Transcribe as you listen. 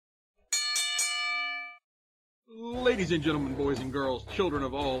Ladies and gentlemen, boys and girls, children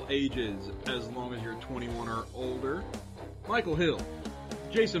of all ages, as long as you're 21 or older, Michael Hill,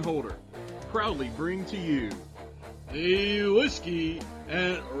 Jason Holder, proudly bring to you the Whiskey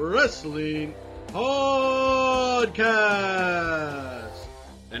and Wrestling Podcast.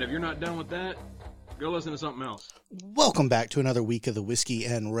 And if you're not done with that, go listen to something else. Welcome back to another week of the Whiskey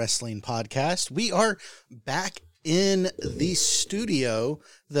and Wrestling Podcast. We are back in the studio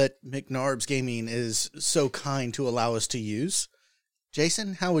that McNarbs Gaming is so kind to allow us to use.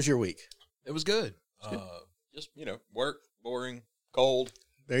 Jason, how was your week? It was good. Just, work, boring, cold.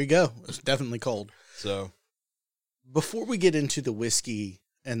 There you go. It was definitely cold. So, before we get into the whiskey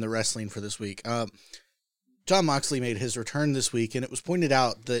and the wrestling for this week, Jon Moxley made his return this week, and it was pointed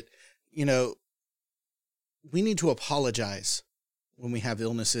out that, we need to apologize when we have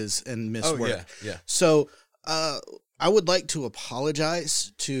illnesses and miss work. Yeah. So, I would like to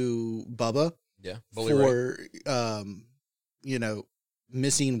apologize to Bubba Bully for,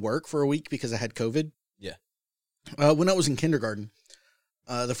 missing work for a week because I had COVID. Yeah. When I was in kindergarten,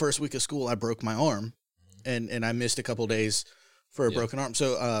 the first week of school, I broke my arm, and I missed a couple days for a broken arm.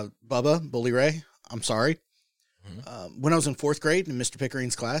 So, Bubba, Bully Ray, I'm sorry. Mm-hmm. When I was in fourth grade in Mr.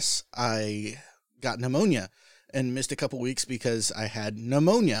 Pickering's class, I got pneumonia and missed a couple weeks because I had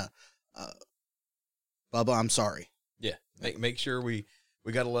pneumonia. Bubba, I'm sorry. Yeah. Make sure we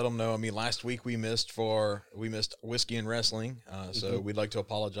got to let them know. I mean, last week we missed Whiskey and Wrestling. So we'd like to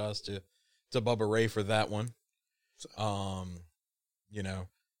apologize to Bubba Ray for that one. A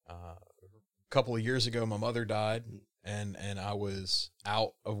couple of years ago, my mother died and I was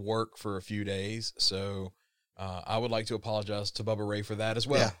out of work for a few days. So, I would like to apologize to Bubba Ray for that as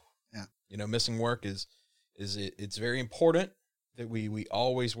well. Yeah. Missing work it's very important that we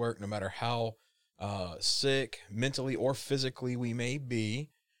always work, no matter how sick mentally or physically we may be,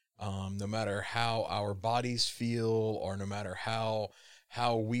 no matter how our bodies feel, or no matter how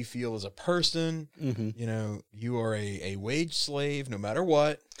we feel as a person. You are a wage slave no matter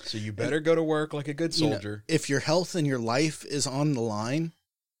what, so you better go to work like a good soldier. If your health and your life is on the line,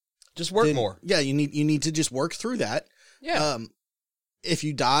 just work more. Yeah, you need to just work through that. Yeah. If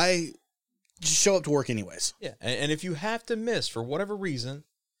you die, just show up to work anyways. Yeah, and if you have to miss for whatever reason,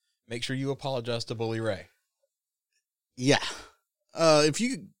 make sure you apologize to Bully Ray. Yeah. If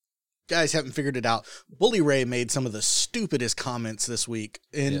you guys haven't figured it out, Bully Ray made some of the stupidest comments this week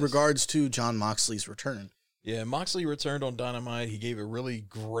in regards to Jon Moxley's return. Yeah, Moxley returned on Dynamite. He gave a really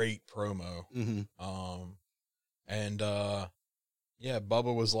great promo. Bubba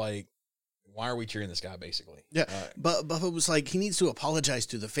was like, why are we cheering this guy, basically? Yeah, but Bubba was like, he needs to apologize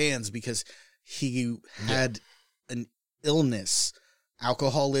to the fans because he had an illness.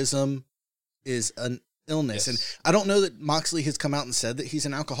 Alcoholism is an illness. And I don't know that Moxley has come out and said that he's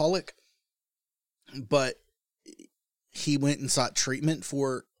an alcoholic, but he went and sought treatment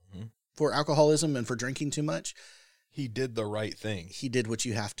for alcoholism and for drinking too much. He did the right thing. He did what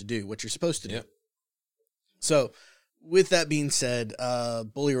you have to do, what you're supposed to do. Yep. So with that being said,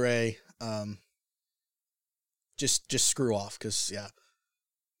 Bully Ray, just screw off, because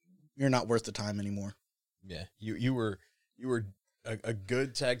you're not worth the time anymore. Yeah, you were a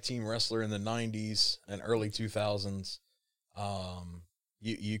good tag team wrestler in the 90s and early 2000s.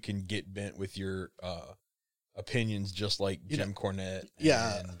 You can get bent with your opinions, just like Jim Cornette.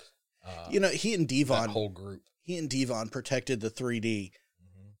 And, he and Devon, that whole group. He and Devon protected the 3D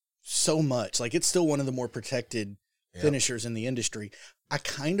so much. Like, it's still one of the more protected finishers in the industry. I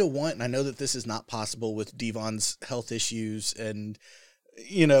kind of want, and I know that this is not possible with Devon's health issues and,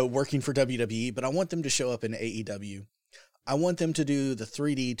 working for WWE, but I want them to show up in AEW. I want them to do the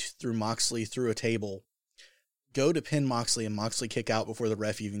 3D through Moxley through a table, go to pin Moxley, and Moxley kick out before the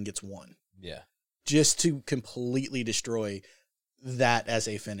ref even gets one. Yeah. Just to completely destroy that as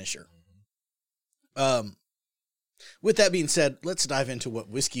a finisher. With that being said, let's dive into what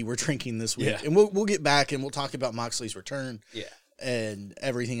whiskey we're drinking this week. Yeah. And we'll get back and we'll talk about Moxley's return. Yeah. And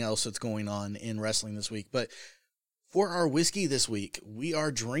everything else that's going on in wrestling this week. But for our whiskey this week, we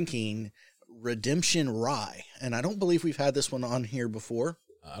are drinking Redemption Rye. And I don't believe we've had this one on here before.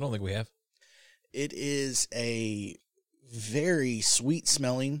 I don't think we have. It is a very sweet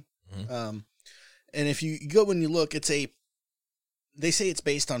smelling. And if you go and you look, they say it's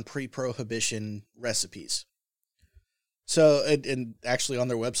based on pre-prohibition recipes. So, and actually on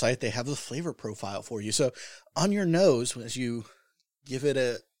their website, they have the flavor profile for you. So on your nose, as you give it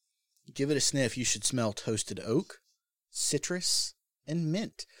a sniff, you should smell toasted oak, citrus, and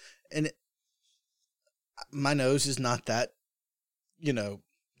mint. And my nose is not that,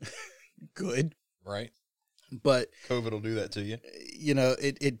 good. Right. But COVID will do that to you.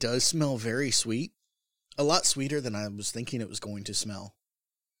 It does smell very sweet. a lot sweeter than I was thinking it was going to smell.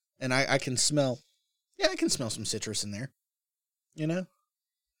 And I can smell, I can smell some citrus in there, you know?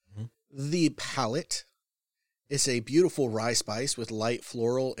 Mm-hmm. The palate is a beautiful rye spice with light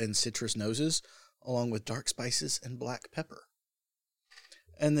floral and citrus noses, along with dark spices and black pepper.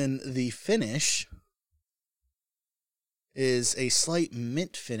 And then the finish is a slight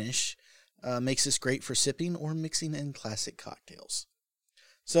mint finish, makes this great for sipping or mixing in classic cocktails.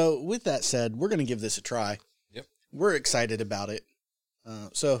 So with that said, we're going to give this a try. Yep. We're excited about it.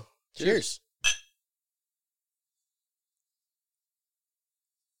 So cheers.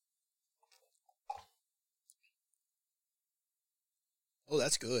 Oh,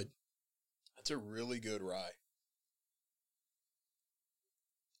 that's good. That's a really good rye.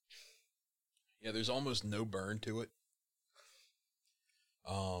 Yeah, there's almost no burn to it.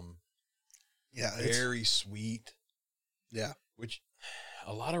 Yeah, very sweet. Yeah, which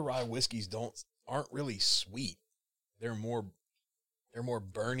a lot of rye whiskeys aren't really sweet. They're more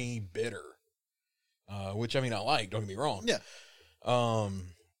burny, bitter. Which I mean I like. Don't get me wrong. Yeah.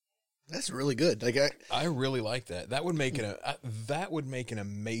 That's really good. Like I really like that. That would make an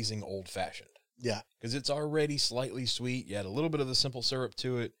amazing old fashioned. Yeah, because it's already slightly sweet. You add a little bit of the simple syrup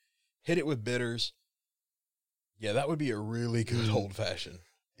to it. Hit it with bitters. Yeah, that would be a really good old fashioned.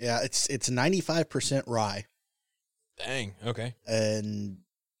 Yeah, it's 95% rye. Dang. Okay. And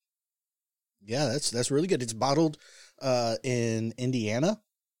yeah, that's really good. It's bottled in Indiana.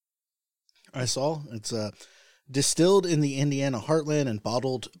 I saw it's distilled in the Indiana heartland and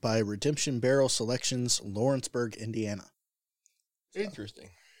bottled by Redemption Barrel Selections, Lawrenceburg, Indiana. So, interesting.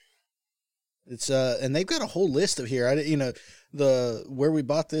 It's and they've got a whole list of here. Where we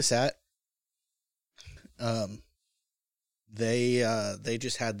bought this at. They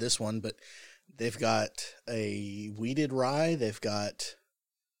just had this one, but they've got a wheated rye. They've got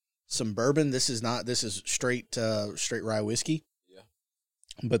some bourbon. This is straight rye whiskey. Yeah.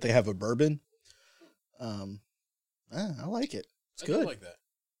 But they have a bourbon. I like it. It's good. I like that.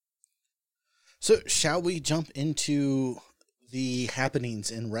 So, shall we jump into the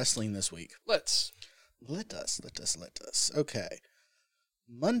happenings in wrestling this week? Let us. Okay.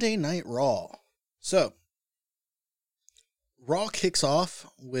 Monday Night Raw. So, Raw kicks off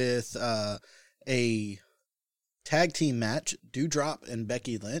with a tag team match, Doudrop and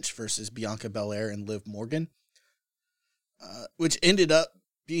Becky Lynch versus Bianca Belair and Liv Morgan, which ended up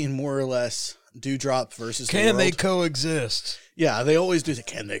being more or less Doudrop versus the Can world. they coexist? Yeah, they always do.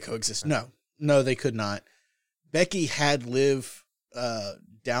 Can they coexist? No, they could not. Becky had Liv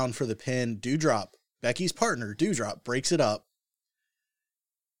down for the pin. Doudrop, Becky's partner, Doudrop, breaks it up.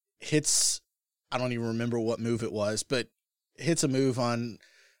 Hits, I don't even remember what move it was, but hits a move on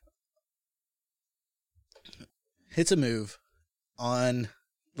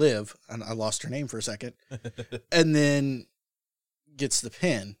Liv, and I lost her name for a second, and then gets the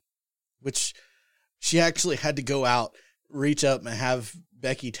pin, which she actually had to go out, reach up, and have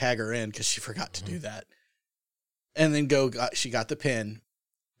Becky tag her in because she forgot to do that. And then she got the pin,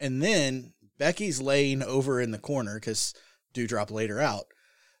 and then Becky's laying over in the corner because Doudrop laid her out.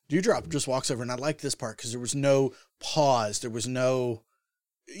 Doudrop just walks over, and I like this part because there was no pause. There was no,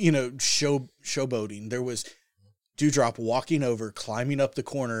 showboating. There was Doudrop walking over, climbing up the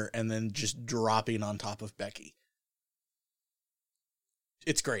corner, and then just dropping on top of Becky.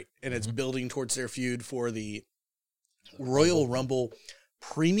 It's great, and it's building towards their feud for the Royal Rumble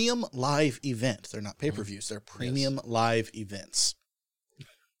premium live event. They're not pay-per-views. They're premium live events.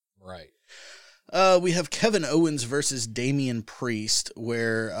 Right. We have Kevin Owens versus Damian Priest,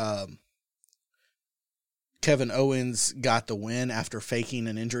 where Kevin Owens got the win after faking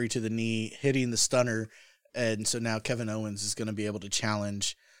an injury to the knee, hitting the stunner, and so now Kevin Owens is going to be able to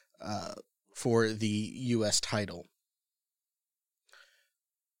challenge for the U.S. title.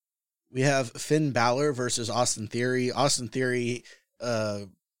 We have Finn Balor versus Austin Theory. Austin Theory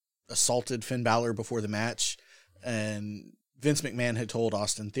assaulted Finn Balor before the match, and Vince McMahon had told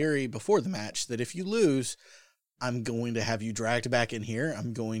Austin Theory before the match that if you lose, I'm going to have you dragged back in here.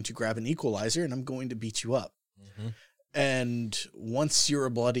 I'm going to grab an equalizer and I'm going to beat you up. Mm-hmm. And once you're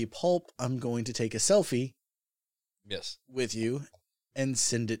a bloody pulp, I'm going to take a selfie with you and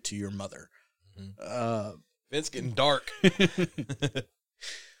send it to your mother. Mm-hmm. It's getting dark.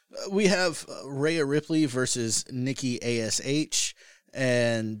 We have Rhea Ripley versus Nikki ASH,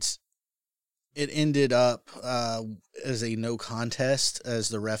 and it ended up as a no contest as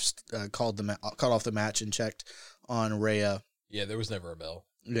the refs called off the match and checked on Rhea. Yeah, there was never a bell.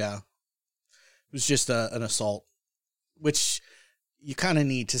 Yeah. It was just an assault, which you kind of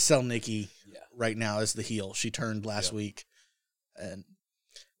need to sell Nikki right now as the heel. She turned last week. And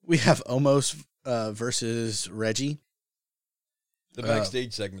we have Omos versus Reggie. The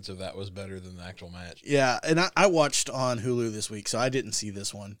backstage segments of that was better than the actual match. Yeah, and I watched on Hulu this week, so I didn't see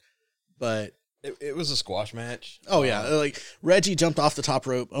this one. But it was a squash match. Oh, yeah. Like, Reggie jumped off the top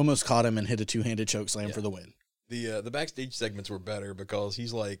rope, almost caught him, and hit a two-handed choke slam for the win. The backstage segments were better because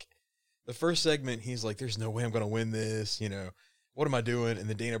he's like, the first segment, he's like, there's no way I'm going to win this, you know. What am I doing? And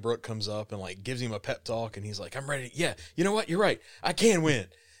then Dana Brooke comes up and, like, gives him a pep talk, and he's like, I'm ready. Yeah, you know what? You're right. I can win.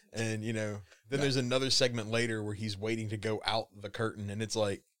 And, you know, then there's another segment later where he's waiting to go out the curtain, and it's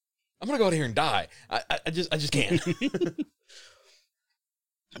like, I'm going to go out here and die. I just can't.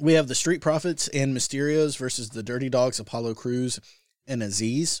 We have the Street Profits and Mysterios versus the Dirty Dogs, Apollo Crews and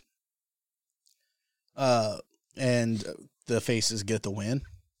Aziz. And the faces get the win.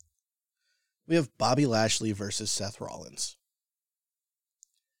 We have Bobby Lashley versus Seth Rollins,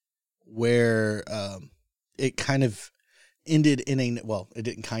 where it kind of ended in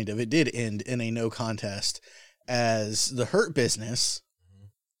it did end in a no contest as the Hurt Business,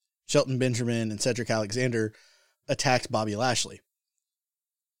 Shelton Benjamin and Cedric Alexander, attacked Bobby Lashley.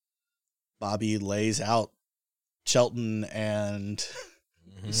 Bobby lays out Shelton and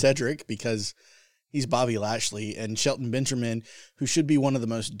Cedric because he's Bobby Lashley, and Shelton Benjamin, who should be one of the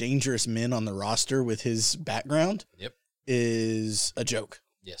most dangerous men on the roster with his background, is a joke.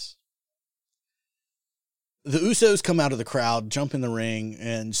 Yes. The Usos come out of the crowd, jump in the ring,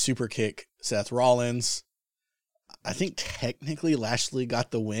 and super kick Seth Rollins. I think technically Lashley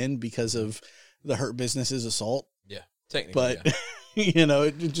got the win because of the Hurt Business's assault. Yeah, technically. But, you know,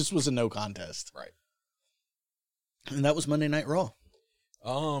 it just was a no contest. Right. And that was Monday Night Raw.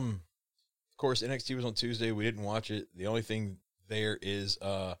 Of course, NXT was on Tuesday. We didn't watch it. The only thing there is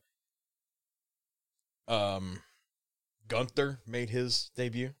Gunther made his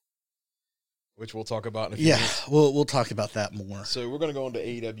debut, which we'll talk about in a few minutes. Yeah, we'll talk about that more. So we're going to go into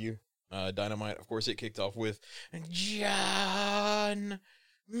AEW Dynamite. Of course, it kicked off with Jon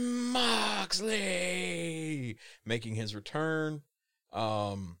Moxley making his return.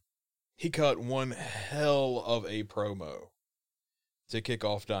 He cut one hell of a promo to kick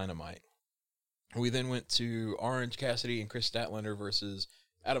off Dynamite. We then went to Orange Cassidy and Chris Statlander versus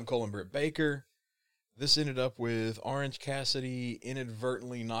Adam Cole and Britt Baker. This ended up with Orange Cassidy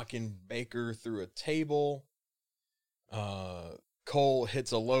inadvertently knocking Baker through a table. Cole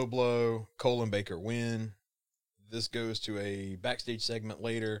hits a low blow. Cole and Baker win. This goes to a backstage segment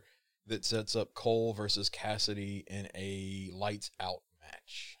later that sets up Cole versus Cassidy in a lights out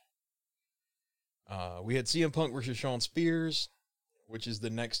match. We had CM Punk versus Shawn Spears, which is the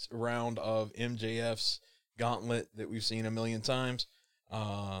next round of MJF's gauntlet that we've seen a million times.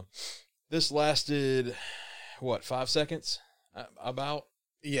 This lasted, 5 seconds? About?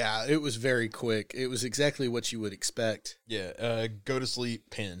 Yeah, it was very quick. It was exactly what you would expect. Yeah, go to sleep,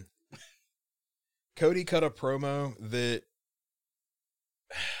 pin. Cody cut a promo that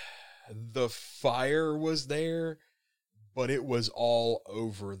the fire was there, but it was all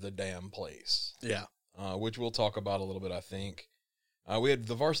over the damn place. Yeah. Which we'll talk about a little bit, I think. We had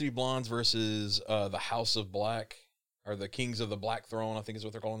the Varsity Blondes versus the House of Black, or the Kings of the Black Throne, I think is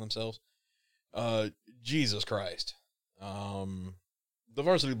what they're calling themselves. Jesus Christ. The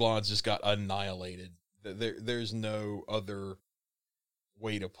Varsity Blondes just got annihilated. There's no other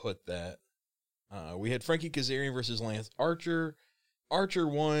way to put that. We had Frankie Kazarian versus Lance Archer. Archer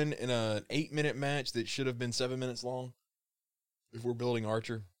won in an 8-minute match that should have been 7 minutes long, if we're building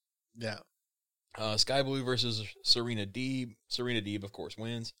Archer. Yeah. Sky Blue versus Serena Deeb. Serena Deeb, of course,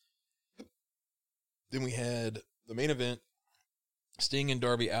 wins. Then we had the main event, Sting and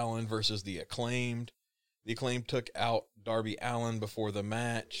Darby Allin versus The Acclaimed. The Acclaimed took out Darby Allin before the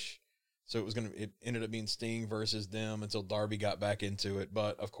match, so it ended up being Sting versus them until Darby got back into it.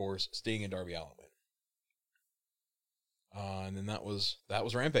 But of course, Sting and Darby Allin win. And then that was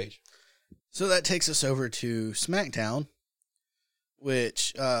Rampage. So that takes us over to SmackDown,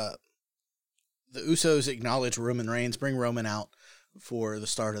 which the Usos acknowledge Roman Reigns, bring Roman out for the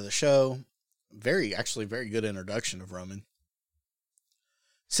start of the show. Very good introduction of Roman.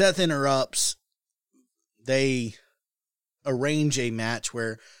 Seth interrupts. They arrange a match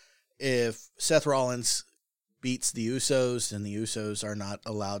where if Seth Rollins beats the Usos, then the Usos are not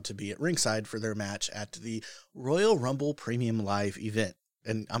allowed to be at ringside for their match at the Royal Rumble Premium Live event.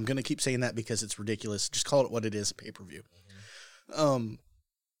 And I'm going to keep saying that because it's ridiculous. Just call it what it is, a pay-per-view. The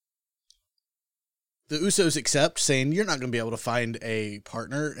Usos accept, saying you're not going to be able to find a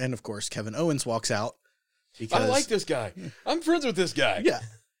partner. And, of course, Kevin Owens walks out. I like this guy. I'm friends with this guy. Yeah.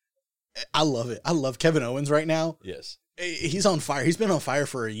 I love it. I love Kevin Owens right now. Yes. He's on fire. He's been on fire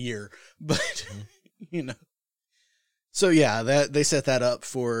for a year. But, you know. So, yeah, they set that up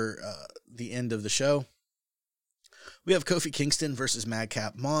for the end of the show. We have Kofi Kingston versus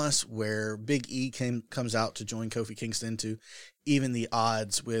Madcap Moss, where Big E comes out to join Kofi Kingston to even the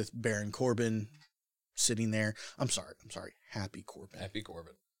odds with Baron Corbin sitting there. I'm sorry. Happy Corbin. Happy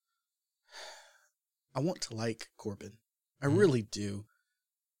Corbin. I want to like Corbin. I really do.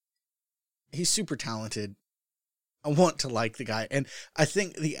 He's super talented. I want to like the guy. And I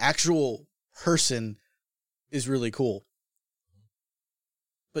think the actual person is really cool.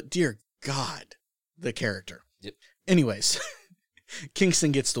 But dear God, the character. Yep. Anyways,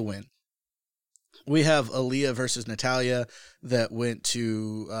 Kingston gets the win. We have Aaliyah versus Natalya that went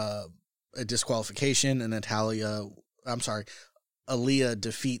to a disqualification, and Aaliyah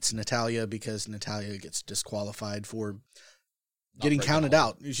defeats Natalya because Natalya gets disqualified for getting counted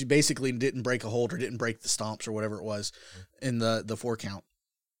out. She basically didn't break a hold or didn't break the stomps or whatever it was in the 4 count.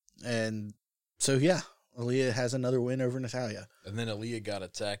 And so, yeah, Aaliyah has another win over Natalya. And then Aaliyah got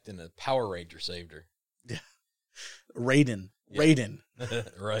attacked and a Power Ranger saved her. Yeah. Raiden.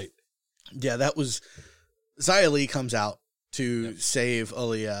 Right. Yeah, that was... Xia Li comes out to save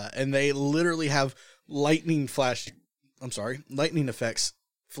Aaliyah, and they literally have lightning effects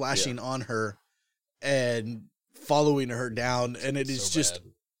flashing on her and following her down, and it is just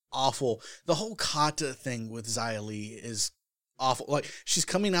awful. The whole kata thing with Xia Li is awful. Like, she's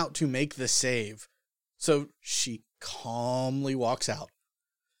coming out to make the save, so she calmly walks out.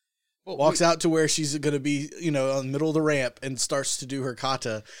 Walks out to where she's going to be, in the middle of the ramp and starts to do her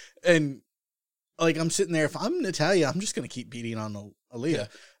kata. And, like, I'm sitting there, if I'm Natalya, I'm just going to keep beating on Aaliyah. Yeah.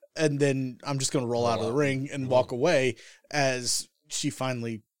 And then I'm just going to roll out of the ring and walk away as she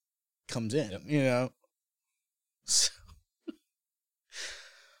finally comes in, So,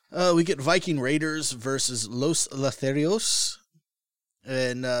 we get Viking Raiders versus Los Lotharios.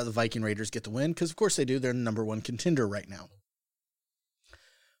 And the Viking Raiders get the win because, of course, they do. They're the number 1 contender right now.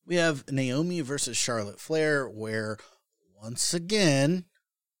 We have Naomi versus Charlotte Flair, where, once again,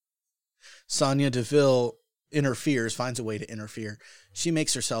 Sonya Deville finds a way to interfere. She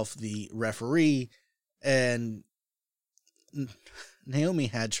makes herself the referee, and Naomi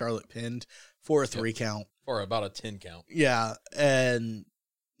had Charlotte pinned for a 3 count. For about a 10 count. Yeah, and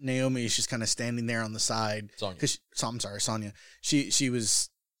Naomi is just kind of standing there on the side. Sonya. She was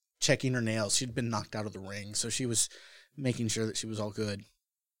checking her nails. She'd been knocked out of the ring, so she was making sure that she was all good.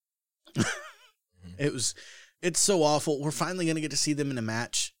 It's so awful. We're finally going to get to see them in a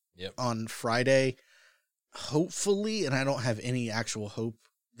match on Friday. Hopefully, and I don't have any actual hope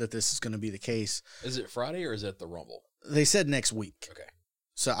that this is going to be the case. Is it Friday or is it the Rumble? They said next week. Okay.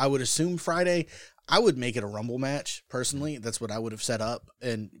 So I would assume Friday. I would make it a Rumble match, personally. That's what I would have set up.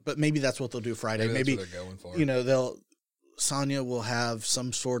 But maybe that's what they'll do Friday. Maybe that's what they're going for. Sonya will have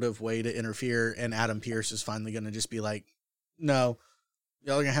some sort of way to interfere, and Adam Pearce is finally going to just be like, no,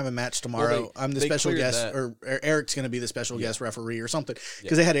 y'all are going to have a match tomorrow. Well, I'm the special guest, or Eric's going to be the special guest referee or something.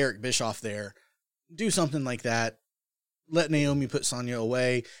 Because they had Eric Bischoff there. Do something like that. Let Naomi put Sonya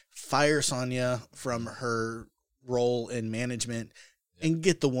away. Fire Sonya from her role in management. And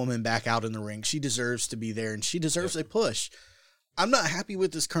get the woman back out in the ring. She deserves to be there, and she deserves a push. I'm not happy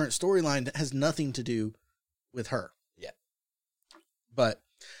with this current storyline that has nothing to do with her. Yeah. But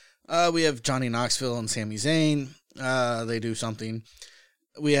we have Johnny Knoxville and Sami Zayn. They do something.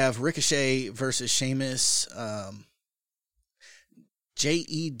 We have Ricochet versus Sheamus.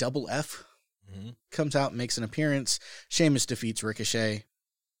 JEFF comes out and makes an appearance. Sheamus defeats Ricochet.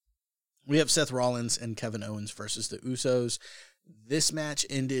 We have Seth Rollins and Kevin Owens versus the Usos. This match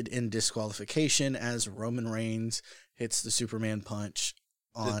ended in disqualification as Roman Reigns hits the Superman punch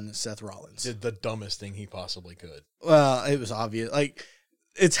on Seth Rollins. Did the dumbest thing he possibly could. Well, it was obvious. Like,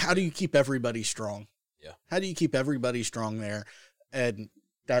 it's how do you keep everybody strong? Yeah. How do you keep everybody strong there? And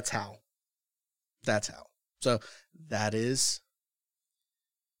that's how. So that is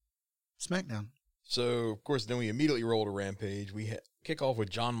SmackDown. So, of course, then we immediately roll to Rampage. We kick off with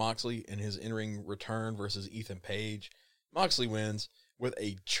Jon Moxley and his in-ring return versus Ethan Page. Moxley wins with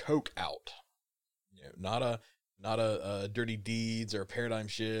a choke out. Not a dirty deeds or a paradigm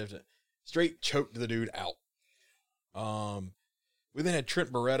shift. Straight choke the dude out. We then had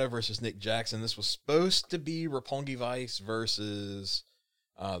Trent Beretta versus Nick Jackson. This was supposed to be Roppongi Vice versus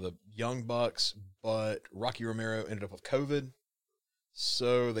the Young Bucks, but Rocky Romero ended up with COVID.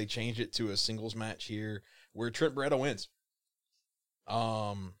 So they changed it to a singles match here where Trent Beretta wins.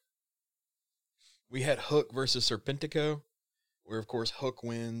 We had Hook versus Serpentico, where, of course, Hook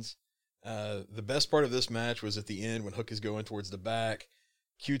wins. The best part of this match was at the end when Hook is going towards the back.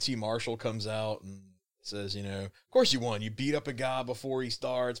 QT Marshall comes out and says, of course you won. You beat up a guy before he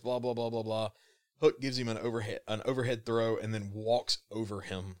starts, blah, blah, blah, blah, blah. Hook gives him an overhead throw and then walks over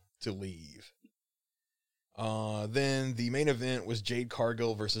him to leave. Then the main event was Jade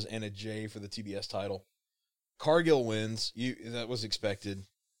Cargill versus Anna Jay for the TBS title. Cargill wins. That was expected.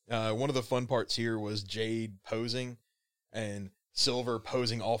 One of the fun parts here was Jade posing and Silver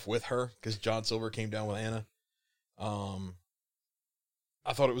posing off with her because John Silver came down with Anna.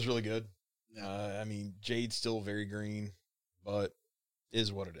 I thought it was really good. Yeah. I mean, Jade's still very green, but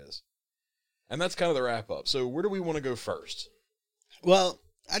is what it is. And that's kind of the wrap up. So where do we want to go first? Well,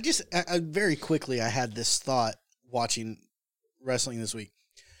 I very quickly, I had this thought watching wrestling this week.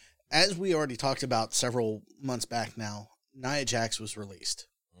 As we already talked about several months back now, Nia Jax was released.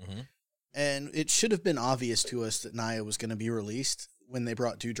 Mm-hmm. And it should have been obvious to us that Nia was going to be released when they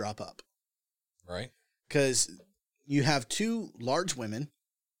brought Doudrop up. Right. Because you have two large women,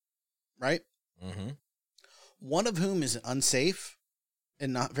 right? Mm-hmm. One of whom is unsafe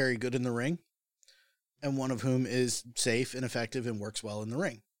and not very good in the ring, and one of whom is safe and effective and works well in the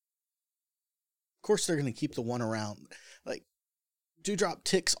ring. Of course, they're going to keep the one around. Like, Doudrop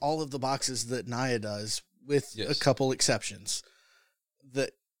ticks all of the boxes that Nia does, with a couple exceptions.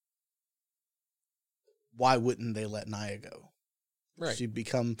 That why wouldn't they let Nia go? Right. She'd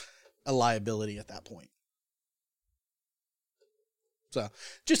become a liability at that point. So,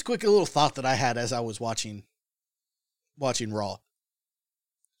 just a little thought that I had as I was watching Raw.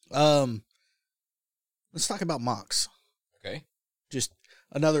 Let's talk about Mox. Okay. Just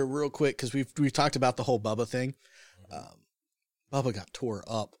another real quick, because we've talked about the whole Bubba thing. Bubba got tore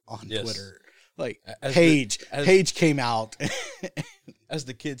up on Twitter. Like, Paige came out. As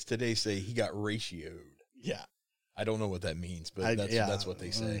the kids today say, he got ratioed. Yeah. I don't know what that means, but that's what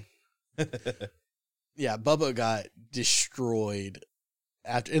they say. Yeah, Bubba got destroyed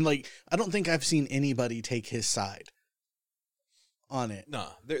after, and like, I don't think I've seen anybody take his side on it. No,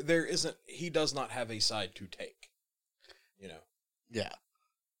 there isn't. He does not have a side to take. You know. Yeah.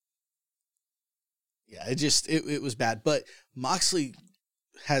 Yeah, it was bad. But Moxley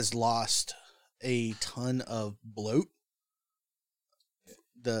has lost a ton of bloat.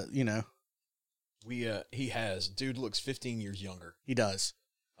 He has. Dude looks 15 years younger. He does.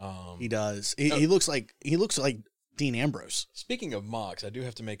 He does. He looks like Dean Ambrose. Speaking of Mox, I do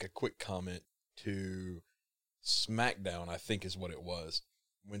have to make a quick comment to SmackDown, I think is what it was.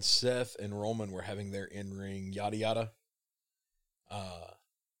 When Seth and Roman were having their in-ring yada yada,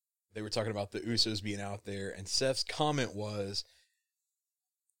 they were talking about the Usos being out there, and Seth's comment was,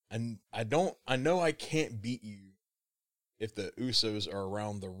 "And I know I can't beat you if the Usos are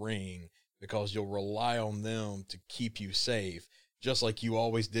around the ring because you'll rely on them to keep you safe, just like you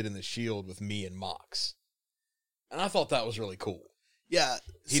always did in the Shield with me and Mox." And I thought that was really cool. Yeah.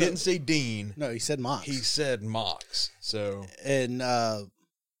 He didn't say Dean. No, he said Mox. He said Mox. So, and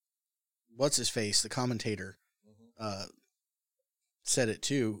what's his face? The commentator said it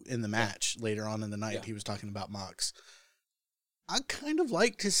too in the match later on in the night. Yeah. He was talking about Mox. I kind of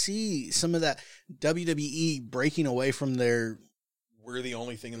like to see some of that WWE breaking away from their "we're the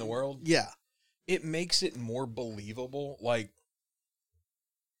only thing in the world." Yeah. It makes it more believable. Like,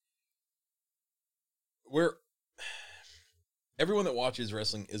 everyone that watches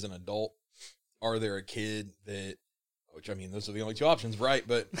wrestling is an adult, or they're a kid that, which, I mean, those are the only two options, right?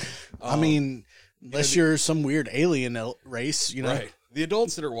 But I mean, unless you're some weird alien race, you know. Right. The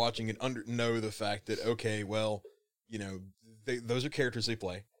adults that are watching it know the fact that, okay, well, you know, those are characters they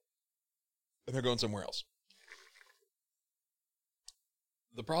play, and they're going somewhere else.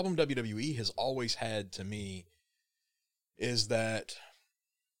 The problem WWE has always had, to me, is that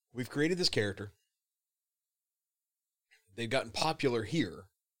we've created this character. They've gotten popular here.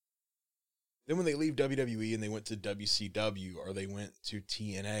 Then when they leave WWE and they went to WCW, or they went to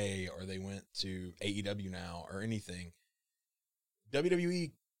TNA, or they went to AEW now, or anything,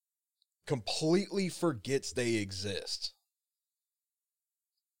 WWE completely forgets they exist.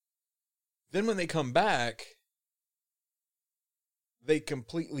 Then when they come back, they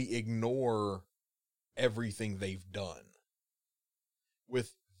completely ignore everything they've done,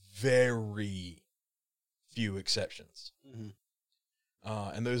 with very few exceptions. Mm-hmm.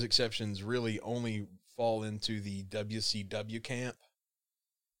 And those exceptions really only fall into the WCW camp,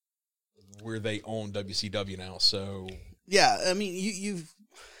 where they own WCW now. So yeah, I mean,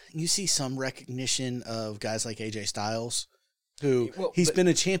 you see some recognition of guys like AJ Styles, who he's been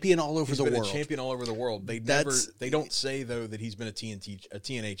a champion all over the world. He's been a champion all over the world. They don't say though that he's been a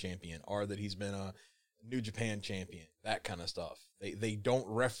TNA champion, or that he's been a New Japan champion, that kind of stuff. They don't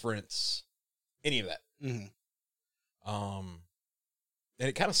reference any of that. Mm-hmm. And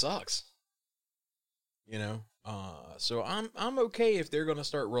it kind of sucks, you know. So I'm okay if they're going to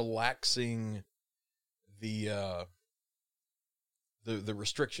start relaxing the the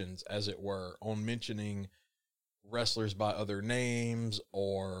restrictions, as it were, on mentioning wrestlers by other names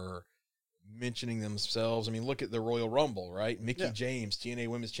or mentioning themselves. I mean, look at the Royal Rumble, right? Mickie James, TNA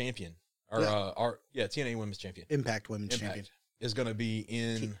Women's Champion, or TNA Women's Champion, Impact Women's Champion is going to be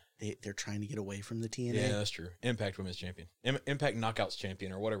in. They're trying to get away from the TNA. Yeah, that's true. Impact Women's Champion, Impact Knockouts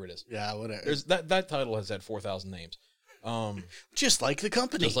Champion, or whatever it is. Yeah, whatever. There's that title has had 4,000 names. Just like the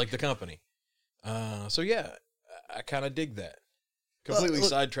company. Just like the company. So yeah, I kind of dig that. Completely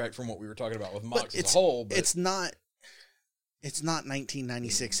sidetracked from what we were talking about with Mox as a whole. But it's not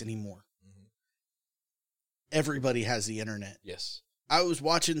 1996 anymore. Mm-hmm. Everybody has the internet. Yes. I was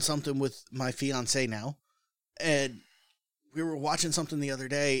watching something with my fiance now, and we were watching something the other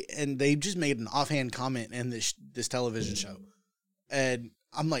day, and they just made an offhand comment in this television show. And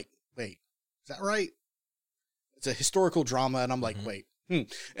I'm like, wait, is that right? It's a historical drama, and I'm like, wait.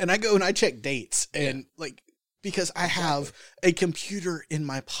 And I go and I check dates, and because I have a computer in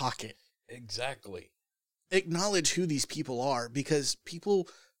my pocket. Exactly. Acknowledge who these people are, because people,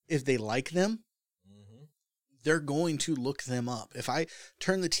 if they like them, they're going to look them up. If I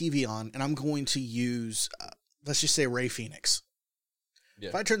turn the TV on and I'm going to use, let's just say Ray Phoenix. Yeah.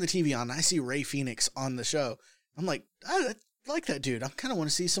 If I turn the TV on and I see Ray Phoenix on the show, I'm like, I like that dude. I kind of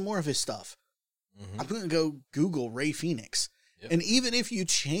want to see some more of his stuff. I'm going to go Google Ray Phoenix. Yep. And even if you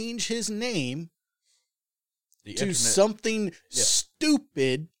change his name to something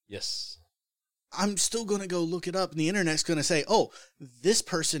stupid, yes, I'm still going to go look it up, and the internet's going to say, oh, this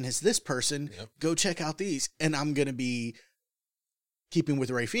person is this person. Yep. Go check out these. And I'm going to be, keeping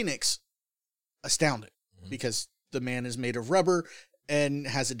with Ray Phoenix, astounded because the man is made of rubber and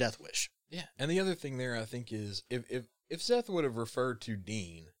has a death wish. Yeah. And the other thing there, I think, is if Seth would have referred to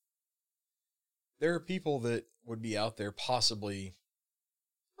Dean, there are people that would be out there possibly,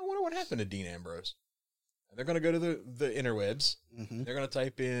 I wonder what happened to Dean Ambrose. And they're going to go to the interwebs. They're going to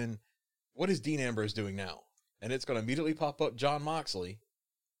type in, what is Dean Ambrose doing now? And it's going to immediately pop up Jon Moxley.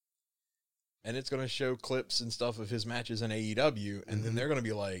 And it's going to show clips and stuff of his matches in AEW. And then they're going to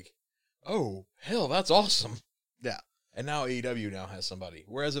be like, oh, hell, that's awesome. Yeah. And now AEW now has somebody.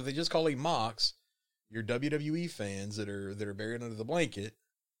 Whereas if they just call him Mox, your WWE fans that are buried under the blanket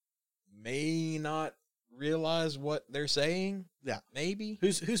may not realize what they're saying. Yeah. Maybe.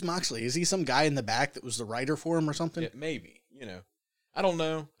 Who's Moxley? Is he some guy in the back that was the writer for him or something? Yeah, maybe. You know. I don't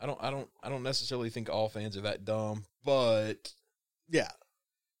know. I don't necessarily think all fans are that dumb, but yeah.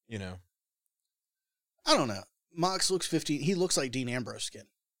 You know. I don't know. Mox looks 15. He looks like Dean Ambrose skin.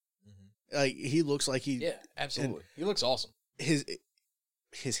 Like he looks like he. Yeah, absolutely. He looks awesome.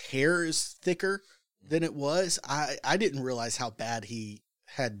 His hair is thicker than it was. I didn't realize how bad he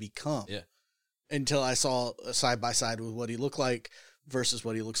had become. Yeah. Until I saw a side by side with what he looked like versus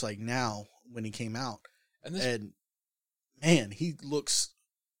what he looks like now when he came out. And man, he looks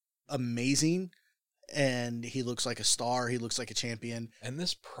amazing, and he looks like a star. He looks like a champion. And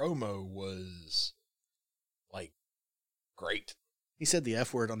this promo was like great. He said the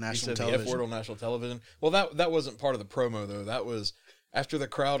F word on national television. He said the F word on national television. Well, that wasn't part of the promo though. That was after the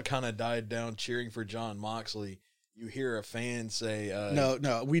crowd kind of died down cheering for Jon Moxley. You hear a fan say,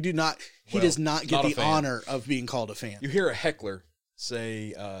 no, we do not. He does not get the honor of being called a fan. You hear a heckler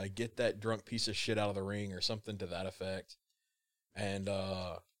say, get that drunk piece of shit out of the ring or something to that effect. And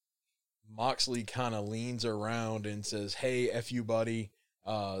Moxley kind of leans around and says, hey, F you, buddy.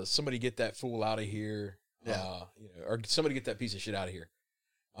 Somebody get that fool out of here. Yeah. Or somebody get that piece of shit out of here.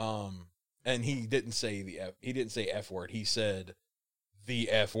 And he didn't say F word. He said the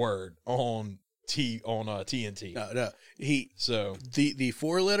F word on TNT. No. The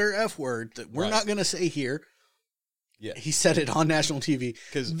 4-letter F word that we're not going to say here. Yeah. He said it on national TV.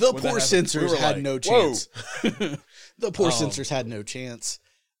 Because the poor censors had no chance. The poor censors had no chance.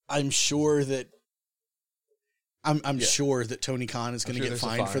 I'm sure that sure that Tony Khan is going to get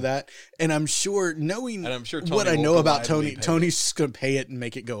fined for that. And I'm sure what I know about Tony, Tony's going to pay it and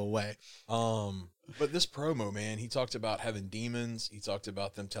make it go away. But this promo, man, he talked about having demons. He talked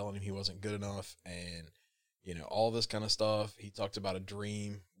about them telling him he wasn't good enough and, all this kind of stuff. He talked about a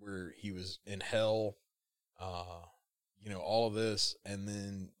dream where he was in hell, all of this. And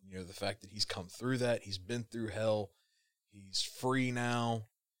then, the fact that he's come through that, he's been through hell, he's free now.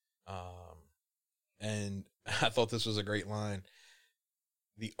 And I thought this was a great line.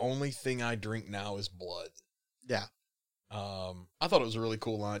 The only thing I drink now is blood. Yeah. I thought it was a really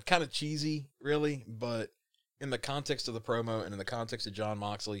cool line. Kind of cheesy, really, but in the context of the promo and in the context of Jon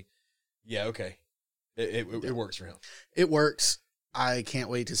Moxley, yeah, okay. It works for him. It works. I can't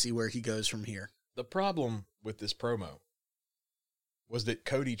wait to see where he goes from here. The problem with this promo was that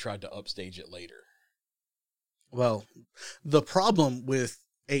Cody tried to upstage it later. Well, the problem with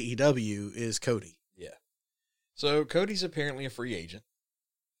AEW is Cody. Yeah. So Cody's apparently a free agent.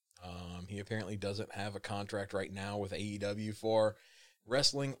 He apparently doesn't have a contract right now with AEW for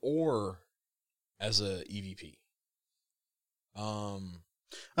wrestling or as a EVP.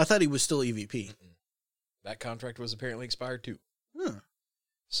 I thought he was still EVP. That contract was apparently expired too. Huh.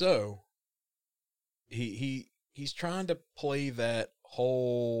 So he's trying to play that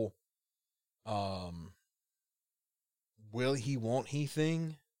whole will he, won't he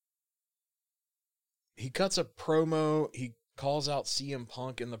thing. He cuts a promo. He calls out CM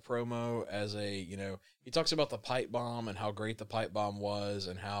Punk in the promo as he talks about the pipe bomb and how great the pipe bomb was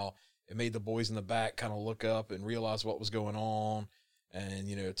and how it made the boys in the back kind of look up and realize what was going on.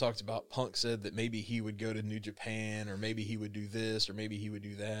 And, talked about Punk said that maybe he would go to New Japan or maybe he would do this or maybe he would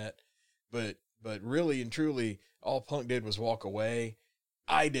do that. But really and truly, all Punk did was walk away.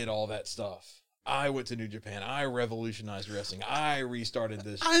 I did all that stuff. I went to New Japan. I revolutionized wrestling. I restarted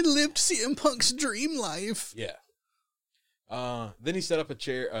this. I lived CM Punk's dream life. Yeah. Then he set up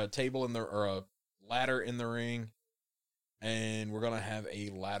a table or a ladder in the ring, and we're gonna have a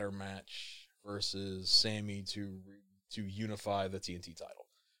ladder match versus Sammy to unify the TNT title.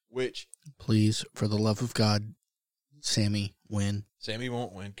 Which, please, for the love of God, Sammy win. Sammy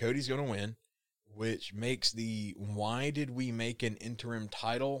won't win. Cody's gonna win, which makes why did we make an interim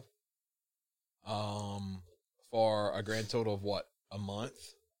title? For a grand total of what, a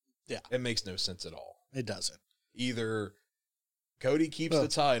month? Yeah, it makes no sense at all. It doesn't. Either Cody keeps the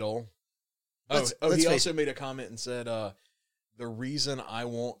title. He also made a comment and said, the reason I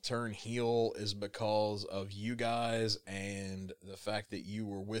won't turn heel is because of you guys and the fact that you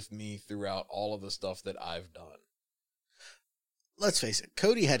were with me throughout all of the stuff that I've done. Let's face it,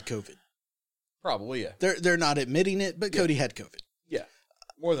 Cody had COVID. Probably, yeah. They're not admitting it, but Cody had COVID. Yeah,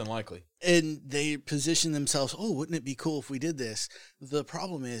 more than likely. And they position themselves, wouldn't it be cool if we did this? The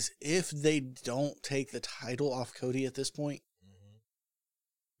problem is, if they don't take the title off Cody at this point,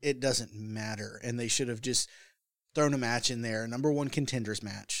 it doesn't matter. And they should have just thrown a match in there, number one contenders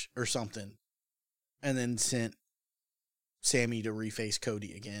match or something, and then sent Sammy to reface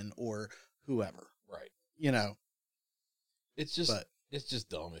Cody again or whoever. Right. It's just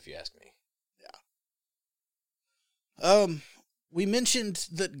dumb if you ask me. Yeah. We mentioned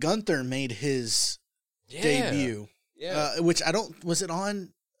that Gunther made his debut. Yeah. Which was it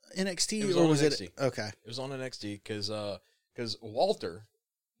on NXT or was NXT. it? Okay. It was on NXT because Walter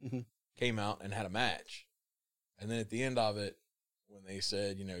came out and had a match. And then at the end of it, when they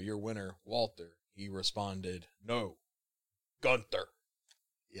said, your winner, Walter, he responded, no, Gunther.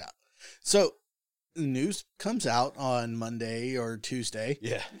 Yeah. So news comes out on Monday or Tuesday.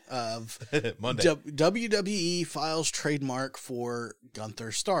 Yeah. Of Monday. WWE files trademark for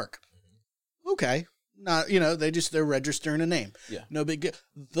Gunther Stark. Okay. Not, they're registering a name. Yeah. No big deal.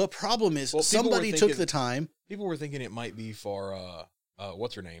 The problem is somebody took the time. People were thinking it might be for,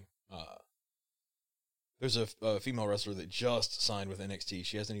 what's her name? There's a female wrestler that just signed with NXT.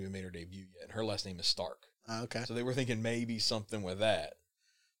 She hasn't even made her debut yet, and her last name is Stark. Okay. So they were thinking maybe something with that.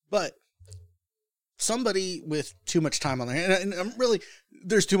 But somebody with too much time on their hand, and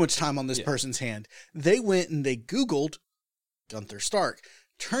there's too much time on this person's hand. They went and they Googled Gunther Stark.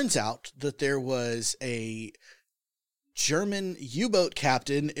 Turns out that there was a German U-boat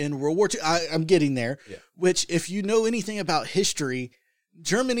captain in World War II. I'm getting there. Yeah. Which, if you know anything about history,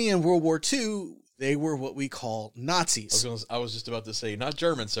 Germany in World War II, they were what we call Nazis. I was just about to say, not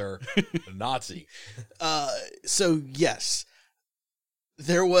German, sir, Nazi. So, yes,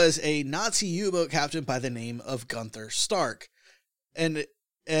 there was a Nazi U-boat captain by the name of Gunther Stark. And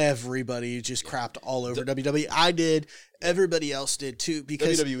everybody just crapped all over WWE. I did. Everybody else did too.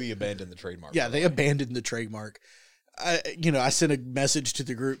 Because WWE abandoned the trademark. Yeah, they abandoned the trademark. I sent a message to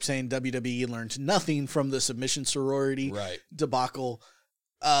the group saying WWE learned nothing from the submission sorority debacle.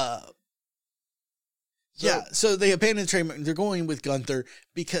 So they abandoned the trademark. They're going with Gunther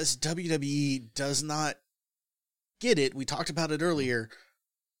because WWE does not get it. We talked about it earlier.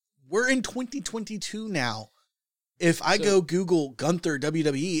 We're in 2022 now. If I go Google Gunther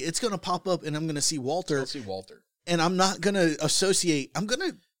WWE, it's going to pop up and I'm going to see Walter. I'll see Walter. And I'm not going to associate.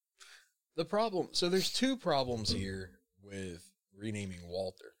 The problem. So there's two problems here with renaming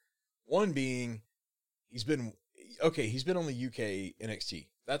Walter. One being he's been on the UK NXT.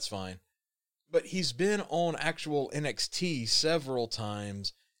 That's fine. But he's been on actual NXT several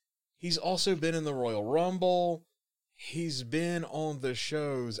times. He's also been in the Royal Rumble. He's been on the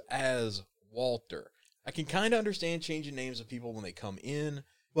shows as Walter. I can kind of understand changing names of people when they come in.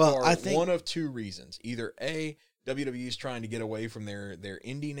 Well, I think one of two reasons. Either A, WWE is trying to get away from their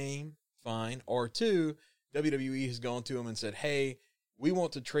indie name, fine. Or two, WWE has gone to him and said, "Hey, we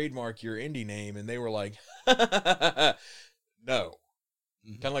want to trademark your indie name," and they were like, "No."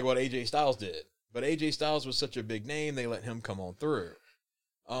 Kind of like what AJ Styles did. But AJ Styles was such a big name, they let him come on through.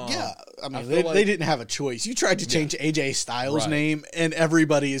 Yeah, I mean, feel they didn't have a choice. You tried to change AJ Styles' name, and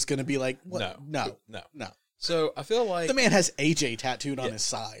everybody is going to be like, what? No. So I feel like The man has AJ tattooed on his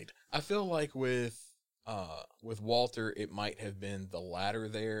side. I feel like with Walter, it might have been the latter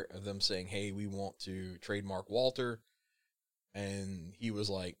there of them saying, "Hey, we want to trademark Walter," and he was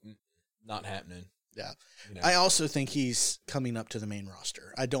like, "Not happening." Yeah, You know? I also think he's coming up to the main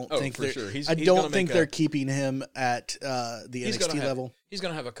roster. I don't think for they're. sure. I don't think they're keeping him at the NXT level. He's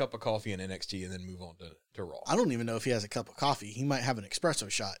gonna have a cup of coffee in NXT and then move on to Raw. I don't even know if he has a cup of coffee. He might have an espresso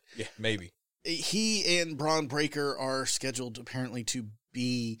shot. Yeah, maybe. He and Braun Breaker are scheduled apparently to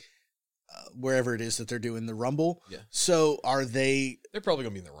be wherever it is that they're doing the Rumble. Yeah. So are they? They're probably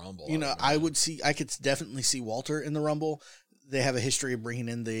gonna be in the Rumble. You know, I could definitely see Walter in the Rumble. They have a history of bringing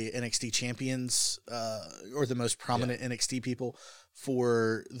in the NXT champions or the most prominent NXT people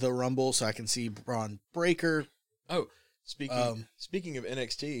for the Rumble. So I can see Braun Breaker. Oh, speaking of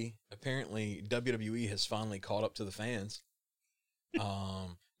NXT, apparently WWE has finally caught up to the fans.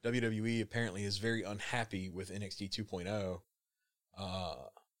 WWE apparently is very unhappy with NXT 2.0.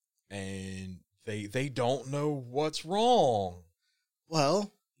 And they don't know what's wrong.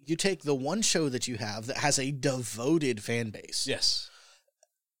 Well, you take the one show that you have that has a devoted fan base. Yes.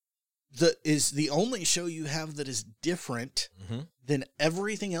 That is the only show you have that is different than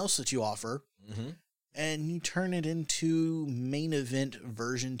everything else that you offer. And you turn it into main event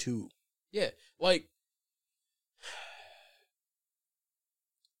version 2. Yeah. Like,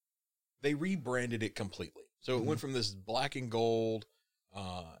 they rebranded it completely. So it went from this black and gold,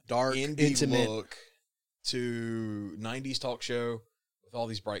 Dark, indie intimate look to 90s talk show with all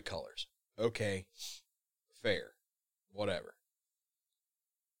these bright colors. Okay, fair, whatever.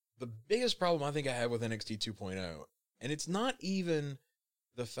 The biggest problem I think I have with NXT 2.0, and it's not even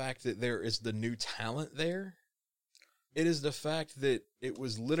the fact that there is the new talent there. It is the fact that it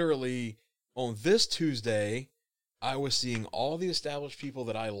was literally on this Tuesday, I was seeing all the established people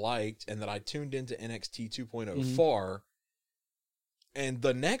that I liked and that I tuned into NXT 2.0 for. And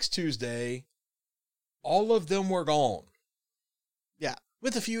the next Tuesday, all of them were gone. Yeah,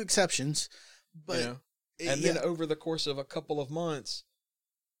 with a few exceptions. But you know? And then over the course of a couple of months,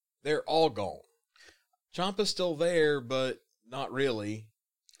 they're all gone. Ciampa's still there, but not really.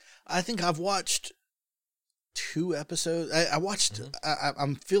 I think I've watched 2 episodes. I watched.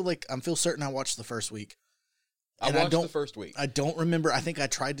 I'm feel certain I watched the first week. I watched the first week. I don't remember. I think I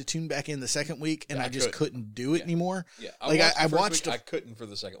tried to tune back in the second week, and I just couldn't do it anymore. Yeah, I couldn't for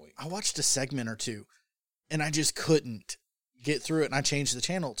the second week. I watched a segment or 2, and I just couldn't get through it, and I changed the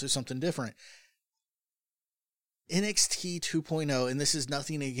channel to something different. NXT 2.0, and this is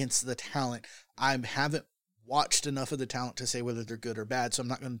nothing against the talent. I haven't watched enough of the talent to say whether they're good or bad, so I'm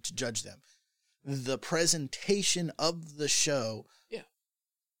not going to judge them. The presentation of the show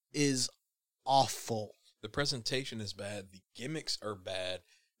is awful. The presentation is bad. The gimmicks are bad.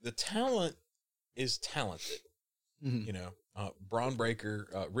 The talent is talented. You know, Braun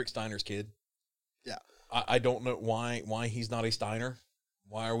Breaker, Rick Steiner's kid. Yeah. I don't know why he's not a Steiner.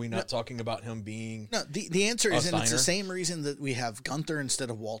 Why are we not talking about him being... No, the answer is, and it's the same reason that we have Gunther instead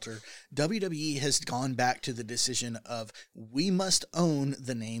of Walter. WWE has gone back to the decision of, we must own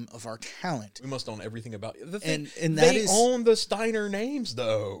the name of our talent. We must own everything about it. And they own the Steiner names,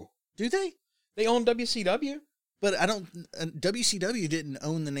 though. Do they? They own WCW. But I don't... WCW didn't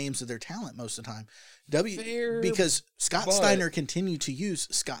own the names of their talent most of the time. Because Scott Steiner continued to use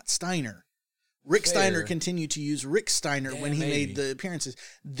Scott Steiner. Rick Steiner continued to use Rick Steiner when he made the appearances.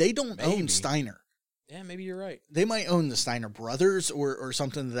 They don't own Steiner. Yeah, maybe you're right. They might own the Steiner brothers or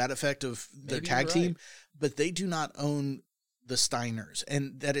something to that effect of their tag team, but they do not own the Steiners.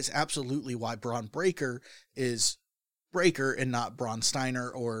 And that is absolutely why Braun Breaker is Breaker and not Braun Steiner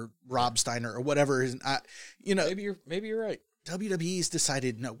or Rob Steiner or whatever. Maybe you're right. WWE's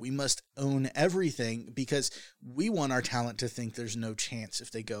decided, no, we must own everything because we want our talent to think there's no chance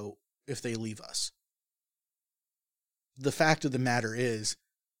if they leave us. The fact of the matter is,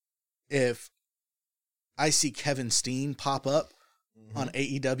 if I see Kevin Steen pop up on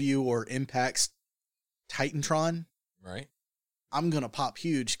AEW or Impact's Titantron, right, I'm going to pop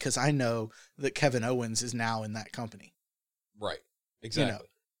huge because I know that Kevin Owens is now in that company. Right. Exactly. You know,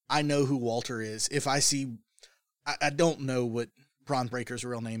 I know who Walter is. If I see, I don't know what Braun Breaker's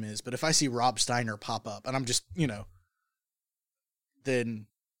real name is, but if I see Rob Steiner pop up and I'm just, then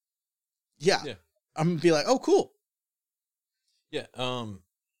I'm going to be like, oh, cool. Yeah,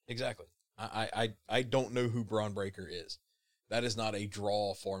 exactly. I don't know who Braun Breaker is. That is not a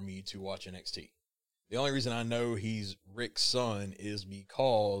draw for me to watch NXT. The only reason I know he's Rick's son is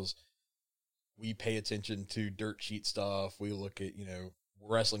because we pay attention to dirt sheet stuff. We look at,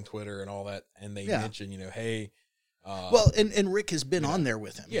 wrestling Twitter and all that, and they mention, hey. And Rick has been on there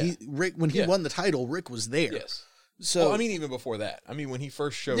with him. Yeah. Rick, when he won the title, Rick was there. Yes. So, well, I mean, even before that. I mean, when he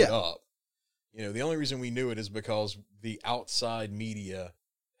first showed up, the only reason we knew it is because the outside media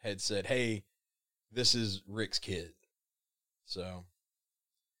had said, hey, this is Rick's kid. So,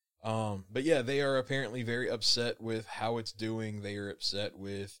 but yeah, they are apparently very upset with how it's doing. They are upset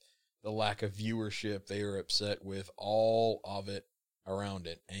with the lack of viewership. They are upset with all of it around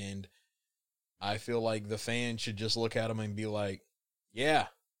it. And I feel like the fans should just look at them and be like, yeah,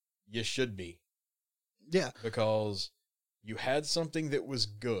 you should be. Yeah. Because you had something that was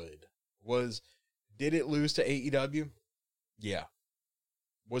good. Did it lose to AEW? Yeah.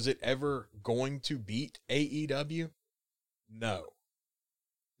 Was it ever going to beat AEW? No.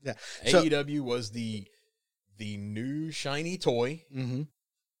 Yeah. AEW was the new shiny toy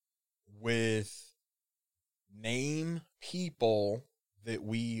with name people that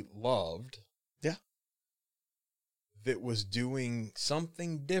we loved. Yeah. That was doing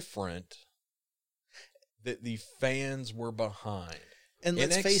something different that the fans were behind. And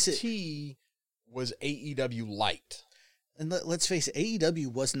let's face it, NXT was AEW light. And let's face it, AEW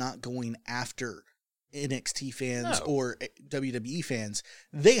was not going after NXT fans or WWE fans.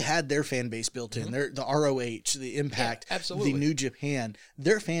 They had their fan base built in. The ROH, the Impact, the New Japan,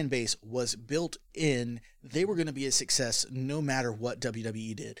 their fan base was built in. They were going to be a success no matter what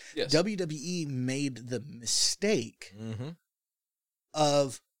WWE did. Yes. WWE made the mistake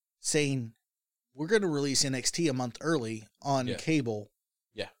of saying, we're going to release NXT a month early on cable.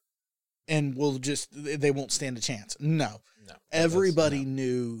 Yeah. And they won't stand a chance. No. Everybody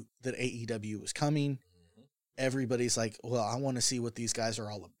knew that AEW was coming. Everybody's like, well, I want to see what these guys are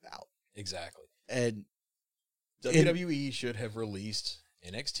all about. Exactly. And WWE should have released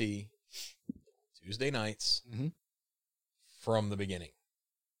NXT Tuesday nights from the beginning.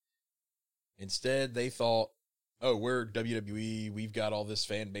 Instead, they thought, oh, we're WWE. We've got all this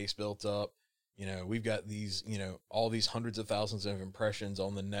fan base built up. We've got these, all these hundreds of thousands of impressions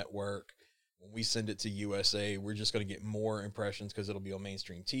on the network. When we send it to USA, we're just going to get more impressions because it'll be on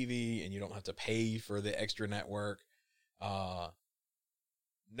mainstream TV and you don't have to pay for the extra network. No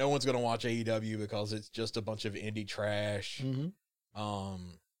one's going to watch AEW because it's just a bunch of indie trash.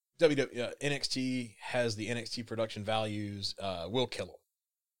 NXT has the NXT production values. We'll kill them.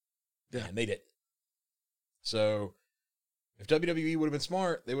 Yeah. And they didn't. So if WWE would have been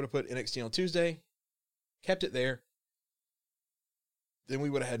smart, they would have put NXT on Tuesday, kept it there. Then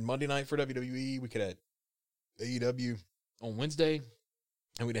we would have had Monday night for WWE. We could have had AEW on Wednesday,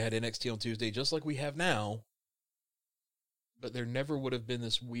 and we'd have had NXT on Tuesday, just like we have now. But there never would have been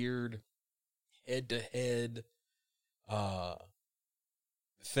this weird head-to-head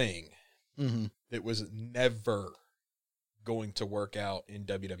thing that was never going to work out in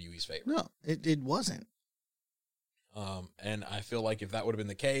WWE's favor. No, it wasn't. And I feel like if that would have been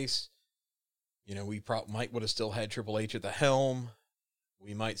the case, we might would have still had Triple H at the helm.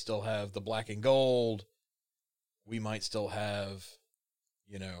 We might still have the black and gold. We might still have,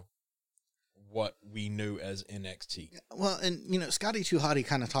 what we knew as NXT. Well, and, Scotty 2 Hotty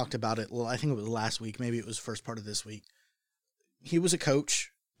kind of talked about it. Well, I think it was last week. Maybe it was first part of this week. He was a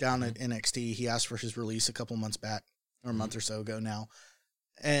coach down at NXT. He asked for his release a couple months back, or a month or so ago now.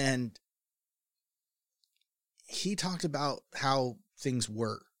 And he talked about how things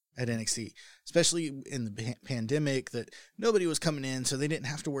were at NXT, especially in the pandemic, that nobody was coming in, so they didn't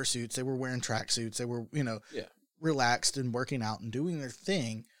have to wear suits. They were wearing tracksuits. They were, relaxed and working out and doing their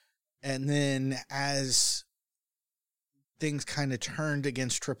thing. And then as things kind of turned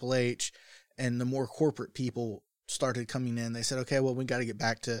against Triple H and the more corporate people started coming in, they said, okay, well, we got to get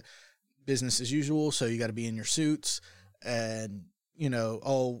back to business as usual. So you got to be in your suits and, we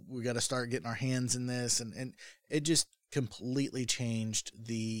got to start getting our hands in this. And it just completely changed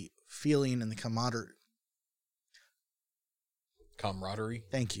the feeling and the camaraderie.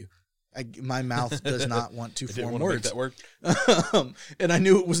 Thank you. My mouth does not want to form words. That word. And I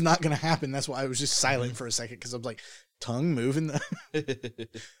knew it was not going to happen. That's why I was just silent for a second, because I was like, tongue moving.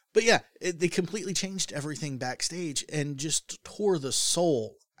 But yeah, they completely changed everything backstage and just tore the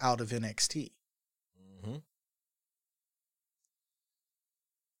soul out of NXT.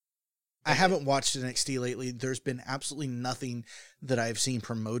 I haven't watched NXT lately. There's been absolutely nothing that I've seen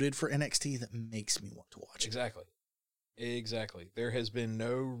promoted for NXT that makes me want to watch it. Exactly. There has been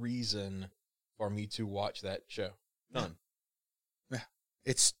no reason for me to watch that show. None.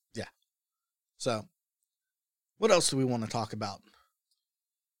 Yeah. So, what else do we want to talk about?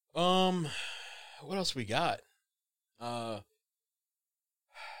 What else we got? Trying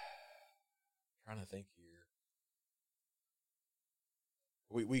to think here.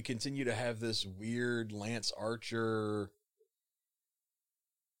 We continue to have this weird Lance Archer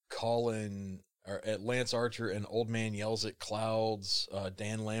calling, or at Lance Archer and Old Man Yells at Clouds,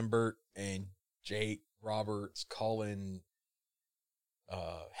 Dan Lambert and Jake Roberts calling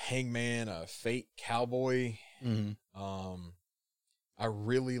Hangman a fake cowboy. Mm-hmm. I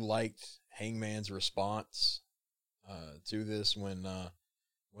really liked Hangman's response to this when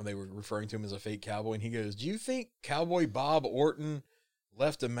they were referring to him as a fake cowboy, and he goes, "Do you think Cowboy Bob Orton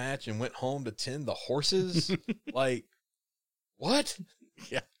left a match and went home to tend the horses?" Like, what?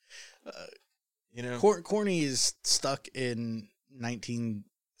 Yeah. You know, Corny is stuck in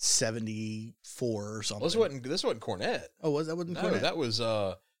 1974 or something. this wasn't Cornette. Oh, that wasn't No, Cornette? that was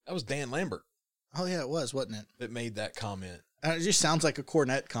Dan Lambert Oh, yeah, it was, wasn't it? that made that comment. It just sounds like a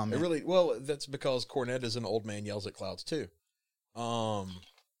Cornette It comment. really, well, that's because Cornette is an Old Man Yells at Clouds too. And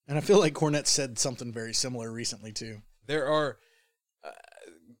I feel like Cornette said something very similar recently, too. There are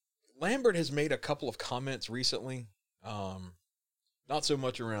Lambert has made a couple of comments recently, not so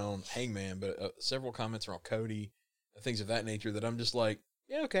much around Hangman, but several comments around Cody, things of that nature that I'm just like,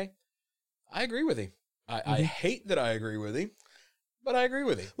 yeah, okay, I agree with him. I hate that I agree with him, but I agree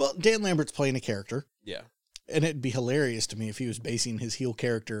with him. Well, Dan Lambert's playing a character, Yeah, and it'd be hilarious to me if he was basing his heel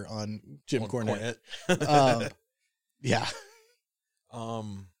character on Jim On Cornette. Cornette. Yeah.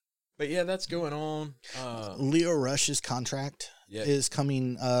 But yeah, that's going on. Leo Rush's contract Yeah. is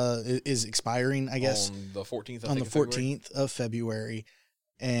coming, is expiring, I guess, on the 14th. on the 14th of February.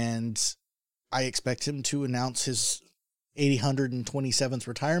 And I expect him to announce his 827th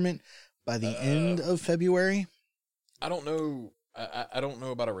retirement by the end of February. I don't know. I don't know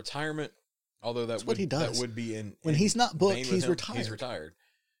about a retirement, although That's what he does. That would be in When he's not booked, vein with he's him. retired. He's retired.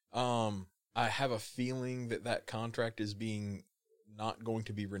 I have a feeling that contract is being not going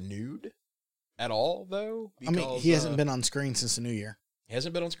to be renewed at all, though. I mean, he hasn't been on screen since the new year. He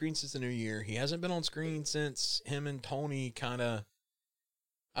hasn't been on screen since the new year. He hasn't been on screen since him and Tony kind of,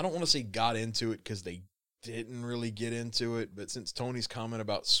 I don't want to say got into it because they didn't really get into it, but since Tony's comment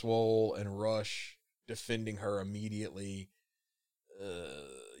about Swole and Rush defending her immediately,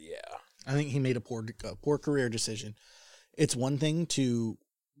 yeah. I think he made a poor career decision. It's one thing to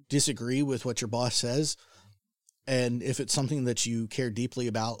disagree with what your boss says, and if it's something that you care deeply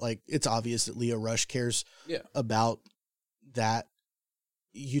about, like it's obvious that Leo Rush cares about that,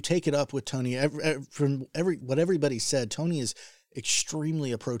 you take it up with Tony. From what everybody said, Tony is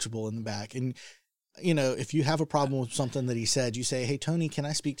extremely approachable in the back, and you know, if you have a problem with something that he said, you say, "Hey, Tony, can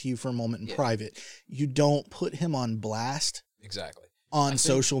I speak to you for a moment in private?" You don't put him on blast Exactly. on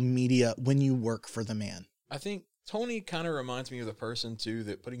social media when you work for the man. I think Tony kind of reminds me of the person, too,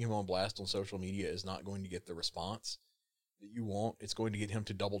 that putting him on blast on social media is not going to get the response that you want. It's going to get him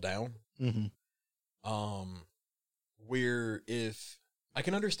to double down. Mm-hmm. Where if I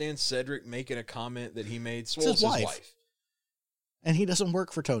can understand Cedric making a comment that he made, It's Swole's his wife. And he doesn't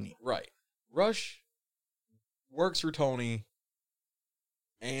work for Tony. Right. Rush works for Tony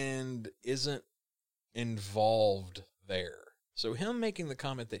and isn't involved there. So him making the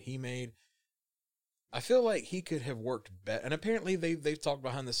comment that he made, I feel like he could have worked better. And apparently they've talked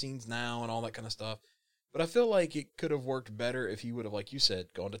behind the scenes now and all that kind of stuff. But I feel like it could have worked better if he would have, like you said,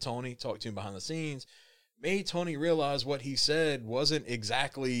 gone to Tony, talked to him behind the scenes, made Tony realize what he said wasn't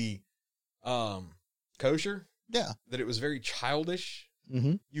exactly kosher. Yeah. That it was very childish.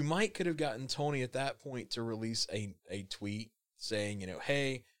 Mm-hmm. You might could have gotten Tony at that point to release a tweet saying, you know,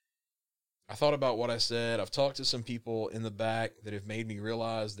 hey, I thought about what I said. I've talked to some people in the back that have made me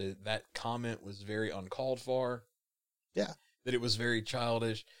realize that that comment was very uncalled for. Yeah. That it was very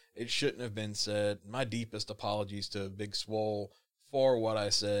childish. It shouldn't have been said. My deepest apologies to Big Swole for what I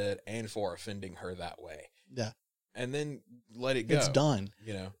said and for offending her that way. Yeah. And then let it go. It's done.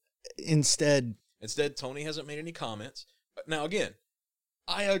 You know. Instead, Tony hasn't made any comments. Now, again,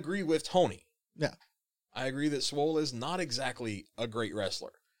 I agree with Tony. Yeah. I agree that Swole is not exactly a great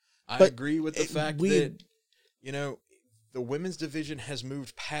wrestler. I But agree with the fact that, you know, the women's division has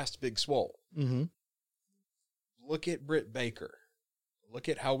moved past Big Swole. mm-hmm. Look at Britt Baker. Look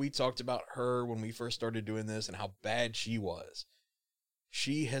at how we talked about her when we first started doing this and how bad she was.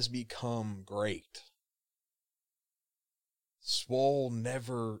 She has become great. Swole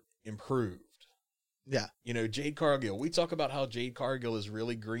never improved. Yeah. You know, Jade Cargill. We talk about how Jade Cargill is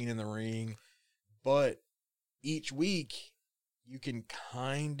really green in the ring, but each week you can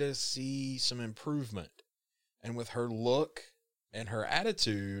kind of see some improvement. And with her look and her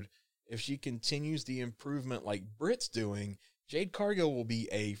attitude, if she continues the improvement like Britt's doing, Jade Cargill will be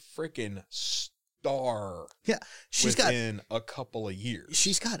a freaking star. Yeah, within a couple of years.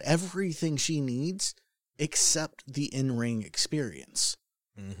 She's got everything she needs except the in-ring experience.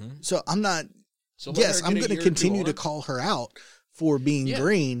 Mm-hmm. So I'm not. So yes, I'm going to continue to call her out for being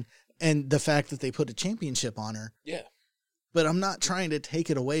green and the fact that they put a championship on her. Yeah. But I'm not trying to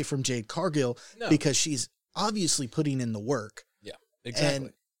take it away from Jade Cargill because she's obviously putting in the work. Yeah, exactly.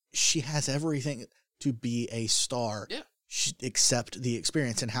 And she has everything to be a star. Yeah. Except the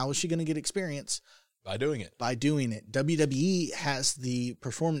experience. And how is she going to get experience? By doing it. By doing it. WWE has the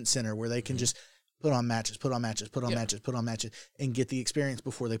Performance Center where they can just put on matches, and get the experience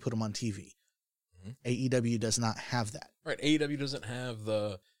before they put them on TV. AEW does not have that. Right. AEW doesn't have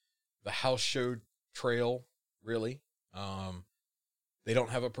the house show trail, really. They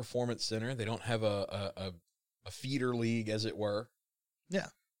don't have a Performance Center. They don't have a feeder league, as it were. Yeah.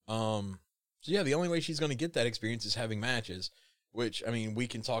 So yeah, the only way she's going to get that experience is having matches, which, I mean, we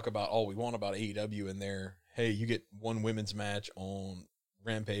can talk about all we want about AEW and their, hey, you get one women's match on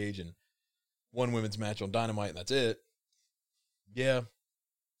Rampage and one women's match on Dynamite, and that's it. Yeah,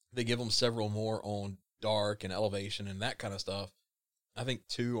 they give them several more on Dark and Elevation and that kind of stuff. I think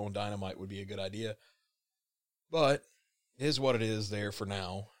 2 on Dynamite would be a good idea. But it is what it is there for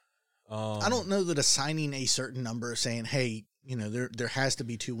now. I don't know that assigning a certain number, saying, hey, you know, there has to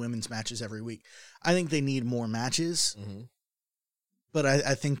be 2 women's matches every week. I think they need more matches. Mm-hmm. But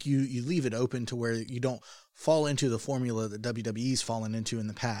I think you leave it open to where you don't fall into the formula that WWE's fallen into in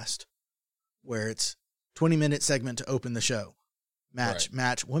the past, where it's 20-minute segment to open the show. Match,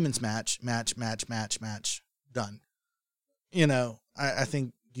 women's match, done. You know, I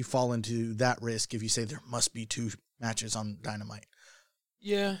think you fall into that risk if you say there must be 2 matches on Dynamite.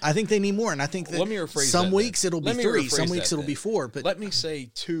 Yeah. I think they need more, and I think that let me rephrase some that weeks then. it'll be 3, some weeks it'll be 4. But let me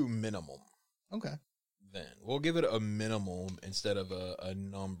say 2 minimum. Okay. Then we'll give it a minimum instead of a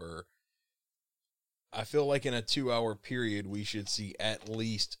number. I feel like in a 2-hour period, we should see at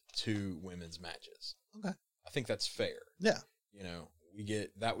least 2 women's matches. Okay. I think that's fair. Yeah. You know,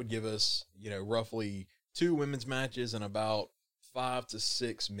 that would give us, you know, roughly 2 women's matches and about 5 to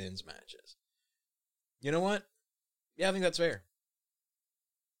 6 men's matches. You know what? Yeah, I think that's fair.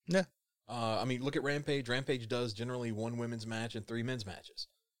 Yeah. I mean, look at Rampage. Rampage does generally 1 women's match and 3 men's matches.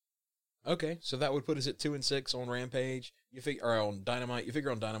 Okay, so that would put us at 2 and 6 on Rampage. Or on Dynamite. You figure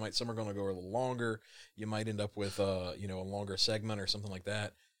on Dynamite, some are going to go a little longer. You might end up with, you know, a longer segment or something like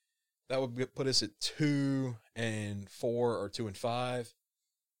that. That would put us at 2 and 4 or 2 and 5.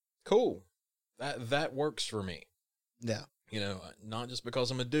 Cool. That works for me. Yeah. You know, not just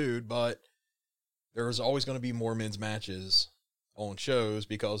because I'm a dude, but there's always going to be more men's matches on shows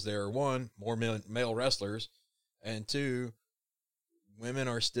because there are, 1, more male wrestlers, and 2, women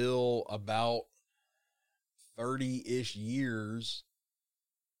are still about 30-ish years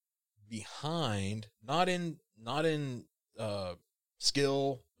behind, not in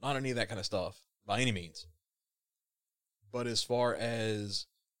skill, not any of that kind of stuff by any means. But as far as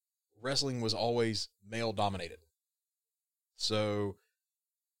wrestling was always male dominated. So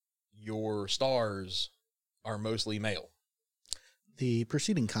your stars are mostly male. The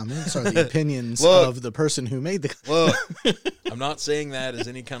preceding comments are the opinions of the person who made the Look, I'm not saying that as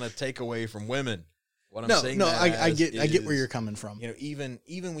any kind of takeaway from women. What I'm saying I get where you're coming from. You know, even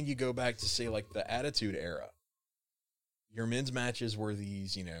when you go back to, say, like the Attitude Era, your men's matches were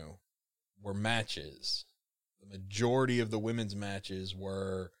these, you know, were matches. The majority of the women's matches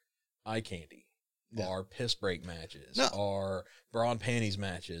were eye candy, or piss break matches, or bra and panties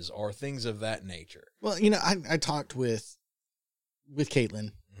matches, or things of that nature. Well, you know, I talked with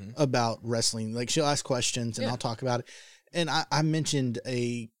Caitlin about wrestling. Like, she'll ask questions and I'll talk about it. And I mentioned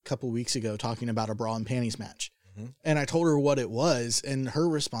a couple weeks ago talking about a bra and panties match. And I told her what it was, and her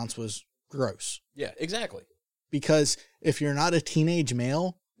response was gross. Yeah, exactly. Because if you're not a teenage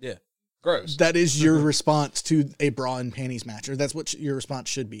male, gross. That is your response to a bra and panties match, or that's what your response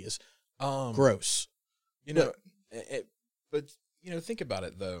should be, is gross. You know, but you know, think about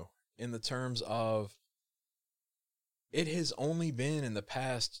it though, in the terms of, it has only been in the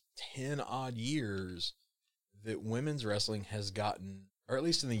past 10 odd years that women's wrestling has gotten, or at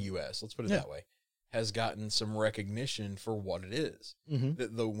least in the U.S., let's put it that way, has gotten some recognition for what it is.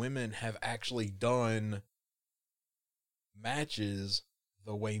 That the women have actually done matches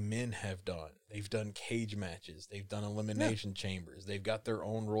the way men have done. They've done cage matches. They've done elimination chambers. They've got their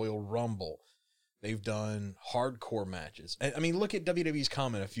own Royal Rumble. They've done hardcore matches. I mean, look at WWE's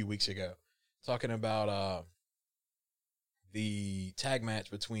comment a few weeks ago talking about the tag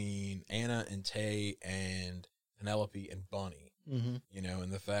match between Anna and Tay and Penelope and Bunny. You know,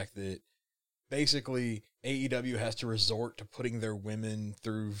 and the fact that basically AEW has to resort to putting their women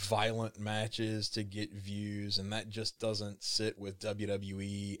through violent matches to get views, and that just doesn't sit with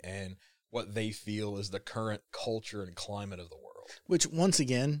WWE and what they feel is the current culture and climate of the world. Which, once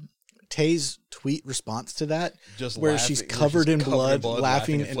again, Tay's tweet response to that, Just where laughing- she's covered in blood,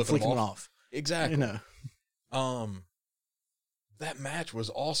 laughing and flipping flicking off. Exactly. You know, That match was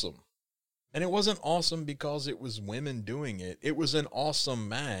awesome. And it wasn't awesome because it was women doing it. It was an awesome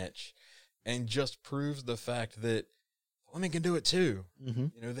match and just proves the fact that women can do it too. Mm-hmm.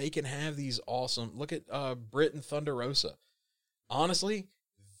 You know, they can have these awesome, look at Britt and Thunder Rosa. Honestly,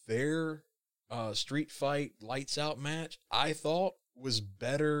 their street fight lights out match, I thought, was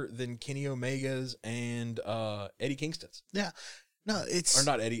better than Kenny Omega's and Eddie Kingston's. Yeah. No, it's... Or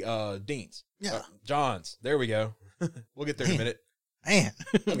not Eddie, Dean's. Yeah. John's. There we go. We'll get there in a minute. Man,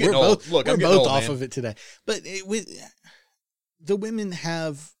 I'm we're getting old. both, Look, we're I'm getting both old, off man. of it today. But the women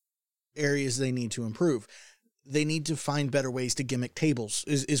have areas they need to improve. They need to find better ways to gimmick tables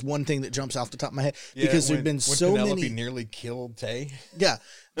is one thing that jumps off the top of my head. Yeah, because when, there've been when so Penelope many... nearly killed Tay. Yeah,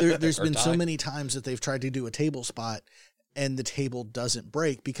 there's Or been so Ty. many times that they've tried to do a table spot and the table doesn't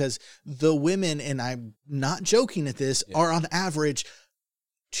break because the women, and I'm not joking at this, are on average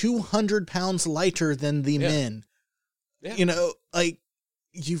 200 pounds lighter than the men. Yeah. You know, like,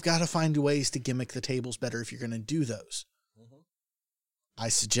 you've got to find ways to gimmick the tables better if you're going to do those. I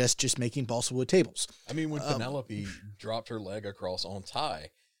suggest just making balsa wood tables. I mean, when Penelope dropped her leg across on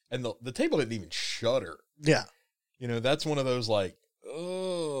Ty, and the table didn't even shudder. Yeah. You know, that's one of those like,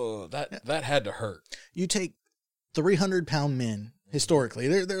 oh, that had to hurt. You take 300-pound men, historically,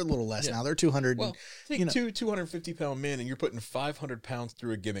 they're a little less now. They're 200. Well, take you know, two 250-pound men, and you're putting 500 pounds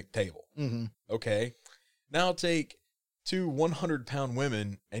through a gimmick table. Mm-hmm. Okay. Now take two 100-pound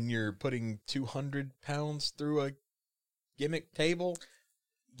women, and you're putting 200 pounds through a gimmick table.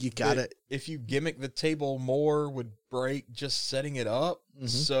 You got it. If you gimmick the table more, would break just setting it up. Mm-hmm.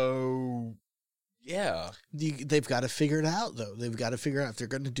 So, yeah. They've got to figure it out, though. They've got to figure out if they're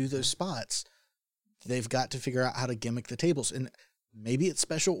going to do those spots. They've got to figure out how to gimmick the tables. And maybe it's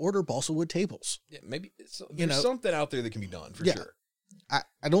special order balsa wood tables. Yeah, maybe there's something out there that can be done for sure.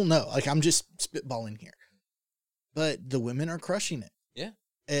 I don't know. Like, I'm just spitballing here. But the women are crushing it. Yeah.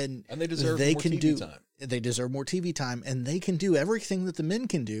 And they deserve more TV time. They deserve more TV time, and they can do everything that the men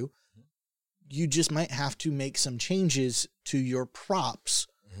can do. You just might have to make some changes to your props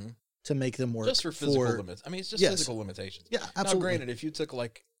to make them work. Just for physical limits. I mean, it's just physical limitations. Yeah, absolutely. Now, granted, if you took,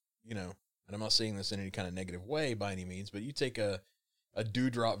 like, you know, and I'm not saying this in any kind of negative way by any means, but you take a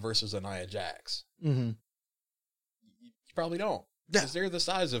Doudrop versus a Nia Jax. Mm-hmm. You probably don't. Because they're the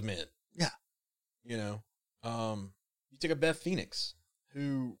size of men. Yeah. You know, you take a Beth Phoenix,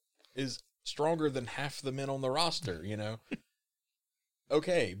 who is stronger than half the men on the roster, you know.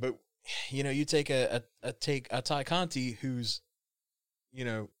 Okay, but you know, you take a Ty Conti who's, you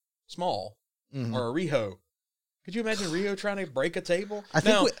know, small, or a Riho. Could you imagine Riho trying to break a table? I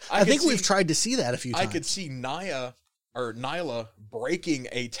think we've tried to see that a few times. I could see Nyla breaking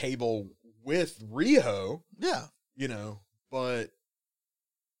a table with Riho. Yeah. You know, but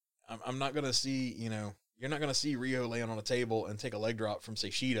I'm not going to see, you know, you're not going to see Riho laying on a table and take a leg drop from, say,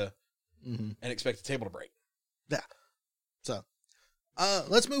 Shida and expect the table to break. Yeah. So,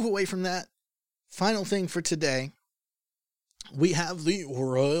 let's move away from that. Final thing for today. We have the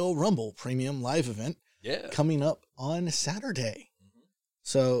Royal Rumble Premium Live event coming up on Saturday.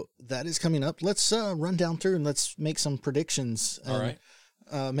 So that is coming up. Let's run down through and let's make some predictions and All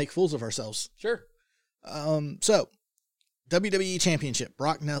right. Make fools of ourselves. Sure. So WWE Championship,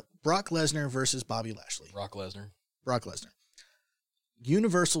 Brock Lesnar versus Bobby Lashley. Brock Lesnar.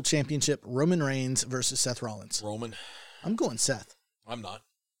 Universal Championship, Roman Reigns versus Seth Rollins. Roman. I'm going Seth. I'm not.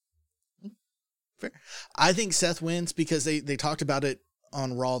 Fair. I think Seth wins because they talked about it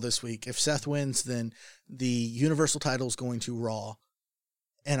on Raw this week. If Seth wins, then the Universal title is going to Raw.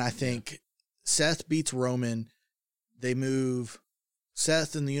 And I think Seth beats Roman. They move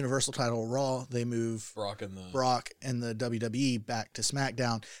Seth and the Universal title Raw. They move Brock and the WWE back to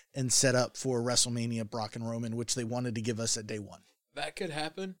SmackDown and set up for WrestleMania Brock and Roman, which they wanted to give us at day one. That could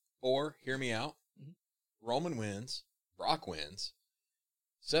happen. Or, hear me out, Roman wins, Brock wins,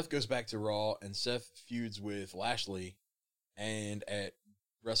 Seth goes back to Raw, and Seth feuds with Lashley, and at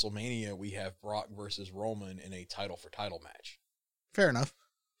WrestleMania, we have Brock versus Roman in a title-for-title match. Fair enough.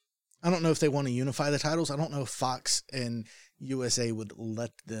 I don't know if they want to unify the titles. I don't know if Fox and USA would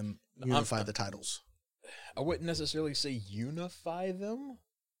let them unify the titles. I wouldn't necessarily say unify them.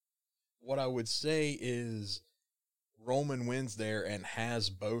 What I would say is Roman wins there and has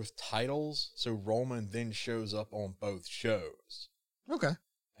both titles, so Roman then shows up on both shows. Okay.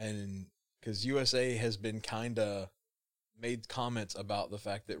 And because USA has been kind of made comments about the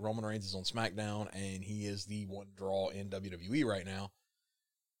fact that Roman Reigns is on SmackDown and he is the one draw in WWE right now,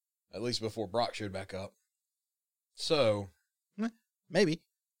 at least before Brock showed back up. So maybe.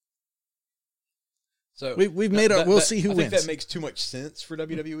 So we've made our. We'll see who I wins. think that makes too much sense for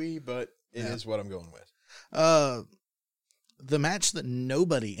WWE, but it is what I'm going with. The match that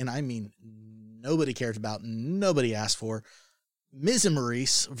nobody, and I mean nobody cared about, nobody asked for, Miz and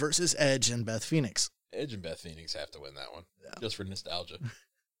Maurice versus Edge and Beth Phoenix. Edge and Beth Phoenix have to win that one, just for nostalgia.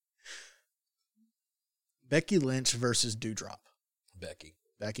 Becky Lynch versus Doudrop. Becky.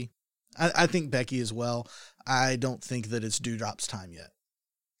 I think Becky as well. I don't think that it's Doudrop's time yet.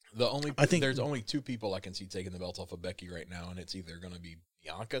 There's only two people I can see taking the belt off of Becky right now, and it's either going to be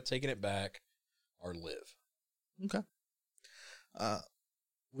Bianca taking it back or Liv. Okay.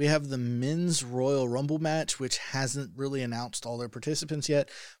 We have the men's Royal Rumble match, which hasn't really announced all their participants yet,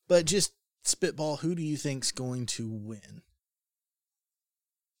 but just spitball, who do you think's going to win?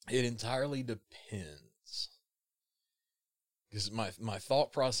 It entirely depends. Because my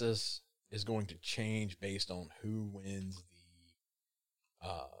thought process is going to change based on who wins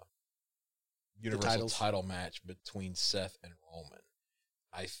the Universal title match between Seth and Roman.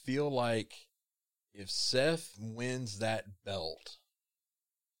 I feel like if Seth wins that belt,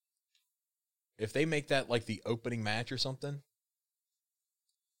 if they make that like the opening match or something,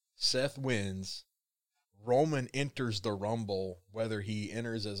 Seth wins, Roman enters the Rumble, whether he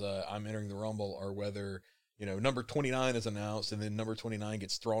enters as I'm entering the Rumble or whether, number 29 is announced and then number 29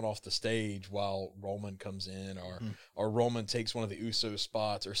 gets thrown off the stage while Roman comes in or Roman takes one of the Usos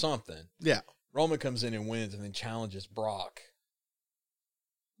spots or something. Yeah. Roman comes in and wins and then challenges Brock.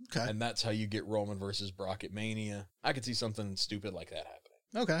 Okay. And that's how you get Roman versus Brock at Mania. I could see something stupid like that happening.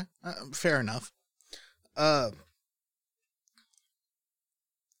 Okay. Fair enough.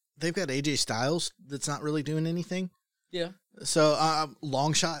 They've got AJ Styles that's not really doing anything. Yeah. So,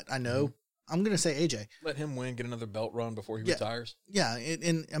 long shot, I know. Mm-hmm. I'm going to say AJ. Let him win, get another belt run before he retires. Yeah,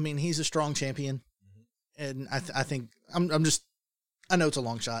 and I mean, he's a strong champion. Mm-hmm. And I think, I know it's a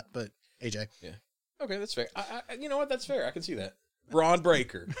long shot, but AJ. Yeah. Okay, that's fair. You know what? That's fair. I can see that. Braun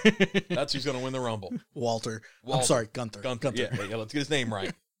Breaker. That's who's going to win the Rumble. Walter. I'm sorry, Gunther. Yeah, let's get his name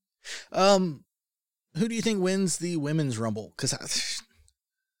right. Who do you think wins the women's Rumble? Because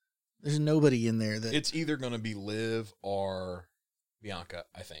there's nobody in there that... It's either going to be Liv or Bianca,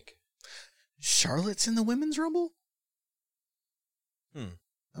 I think. Charlotte's in the women's Rumble?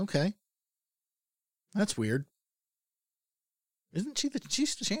 Okay. That's weird. Isn't she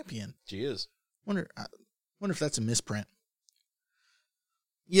she's the champion? She is. Wonder if that's a misprint.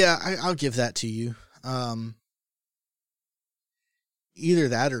 Yeah, I'll give that to you. Either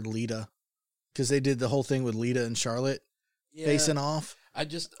that or Lita, because they did the whole thing with Lita and Charlotte facing off. I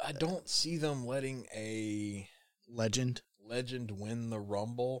don't see them letting a legend win the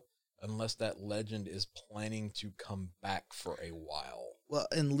Rumble unless that legend is planning to come back for a while. Well,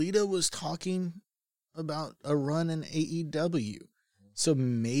 and Lita was talking about a run in AEW. So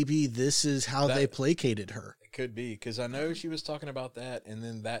maybe this is how they placated her. It could be, because I know she was talking about that, and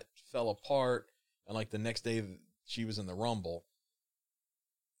then that fell apart, and like the next day she was in the Rumble.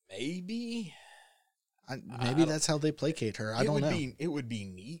 Maybe that's how they placate her. I don't know. It would be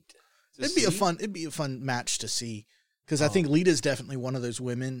neat. It'd be a fun match to see, because I think Lita's definitely one of those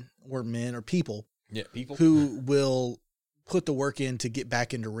women or men or people. Yeah, people who will put the work in to get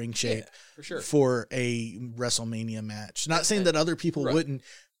back into ring shape for sure for a WrestleMania match. Not saying that other people wouldn't,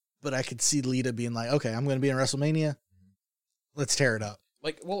 but I could see Lita being like, okay, I'm going to be in WrestleMania. Let's tear it up.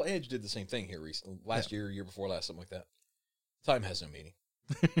 Like, well, Edge did the same thing here recently. Last year before last, something like that. Time has no meaning.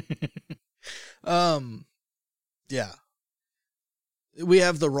 Yeah. We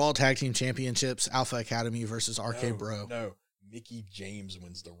have the Raw Tag Team Championships, Alpha Academy versus RK Bro. No, Mickie James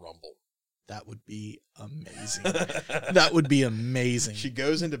wins the Rumble. That would be amazing. That would be amazing. She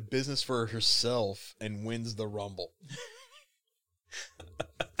goes into business for herself and wins the Rumble.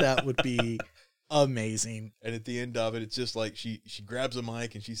 That would be amazing. And at the end of it, it's just like she grabs a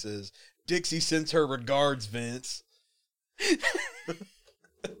mic and she says, "Dixie sends her regards, Vince."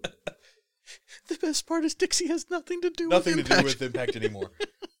 The best part is Dixie has nothing to do with Impact anymore.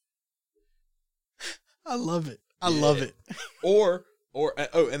 I love it. I love it.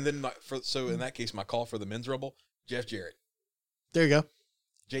 And then in that case, my call for the men's Rumble, Jeff Jarrett. There you go.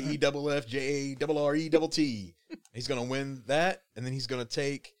 JEFFJARRETT. He's going to win that, and then he's going to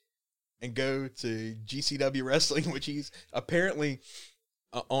take and go to GCW Wrestling, which he's apparently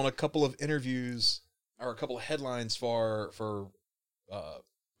on a couple of interviews or a couple of headlines for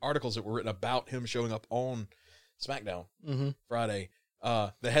articles that were written about him showing up on SmackDown Friday.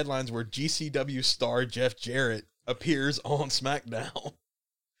 The headlines were GCW star Jeff Jarrett appears on SmackDown.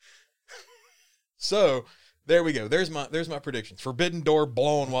 So there we go. There's my predictions. Forbidden Door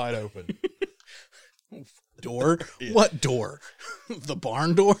blown wide open. Door? Yeah. What door? The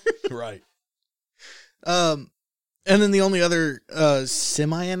barn door? Right. And then the only other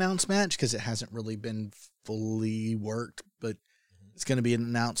semi-announced match, because it hasn't really been fully worked, but it's going to be an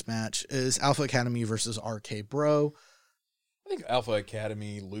announced match, is Alpha Academy versus RK Bro. I think Alpha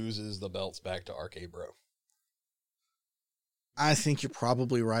Academy loses the belts back to RK Bro. I think you're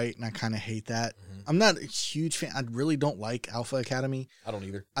probably right, and I kind of hate that. I'm not a huge fan. I really don't like Alpha Academy. I don't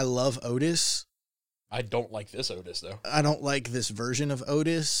either. I love Otis. I don't like this Otis, though. I don't like this version of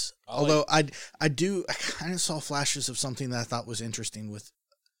Otis. Although I kind of saw flashes of something that I thought was interesting with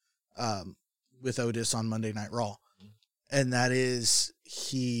Otis on Monday Night Raw. And that is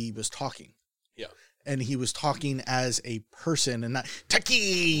he was talking. Yeah. And he was talking as a person and not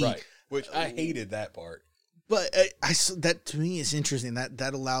Taki. Right. Which I hated that part. But that to me is interesting.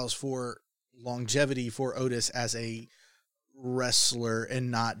 That allows for longevity for Otis as a wrestler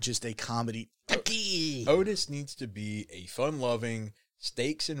and not just a comedy. Taki. Otis needs to be a fun-loving,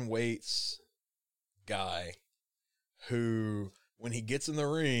 stakes and weights guy who, when he gets in the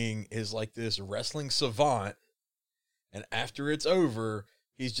ring, is like this wrestling savant. And after it's over,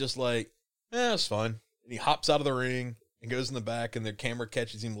 he's just like, it's fun. And he hops out of the ring and goes in the back, and the camera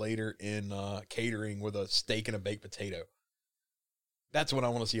catches him later in catering with a steak and a baked potato. That's what I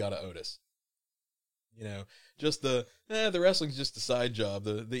want to see out of Otis. You know, just the wrestling's just a side job.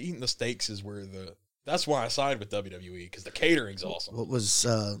 The eating the steaks is where that's why I signed with WWE, because the catering's awesome. What was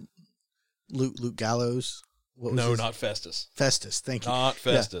Luke Gallows? What was not Festus. Festus, thank you. Not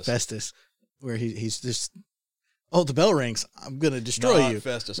Festus. Yeah, Festus, where he's just, the bell rings. I'm gonna destroy not you.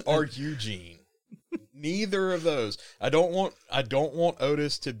 Festus or Eugene. Neither of those. I don't want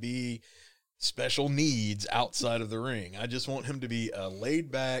Otis to be special needs outside of the ring. I just want him to be a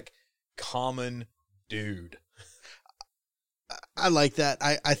laid back, common dude. I like that.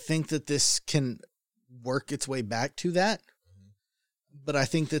 I think that this can work its way back to that. But I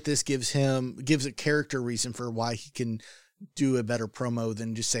think that this gives a character reason for why he can do a better promo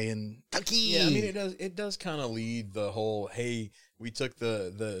than just saying Taki. Yeah, I mean it does kind of lead the whole, hey, we took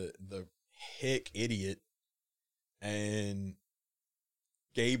the hick idiot and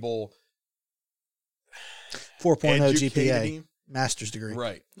Gable 4.0 educated GPA him. master's degree.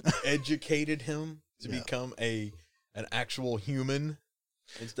 Right. Educated him to become an actual human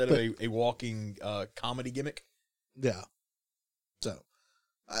instead of a walking comedy gimmick. Yeah. So,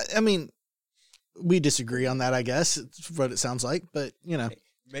 I mean, we disagree on that, I guess. It's what it sounds like, but you know,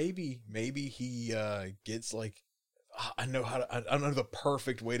 maybe he gets like, I know the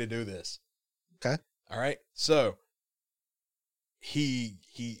perfect way to do this. Okay. All right. So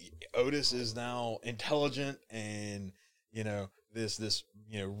Otis is now intelligent and, you know, this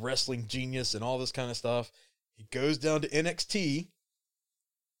wrestling genius and all this kind of stuff. He goes down to NXT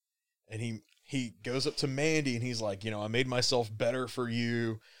and he goes up to Mandy and he's like, I made myself better for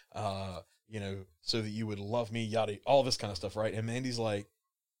you, so that you would love me, yada, all this kind of stuff, right? And Mandy's like,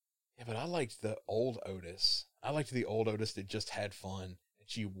 yeah, but I liked the old Otis. I liked the old Otis that just had fun. And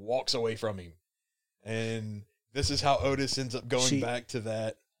she walks away from him. And this is how Otis ends up going back to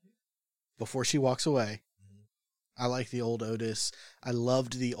that. Before she walks away, I like the old Otis. I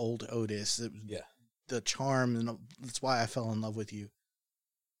loved the old Otis. The charm, and that's why I fell in love with you.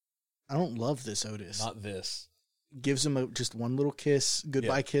 I don't love this Otis. Not this. Gives him just one little kiss,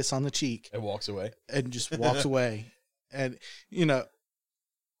 goodbye kiss on the cheek. And walks away. And just walks away. And,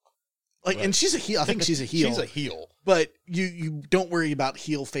 right. And she's a heel. I think she's a heel. She's a heel. But you don't worry about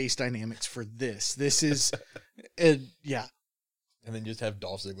heel face dynamics for this. This is, yeah. And then just have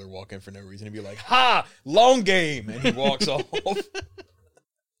Dolph Ziggler walk in for no reason and be like, ha, long game. And he walks off.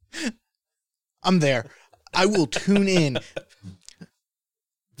 I'm there. I will tune in.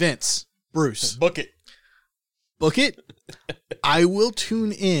 Vince, Bruce. Book it. I will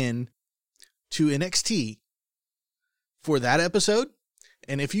tune in to NXT for that episode.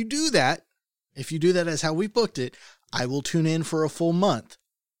 And if you do that as how we booked it, I will tune in for a full month.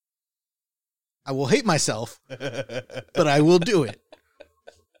 I will hate myself, but I will do it.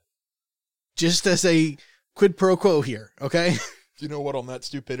 Just as a quid pro quo here, okay? You know what, on that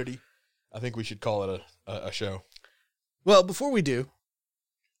stupidity, I think we should call it a show. Well, before we do,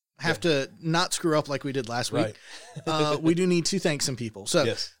 I have to not screw up like we did last week. Right. We do need to thank some people. So,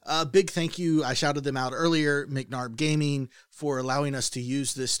 yes. Big thank you. I shouted them out earlier. McNarb Gaming for allowing us to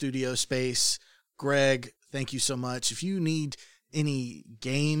use this studio space. Greg, thank you so much. If you need any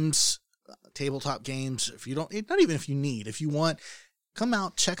games, tabletop games, if you don't, not even if you need, if you want, come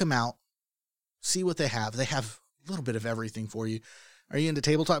out, check them out, see what they have. They have a little bit of everything for you. Are you into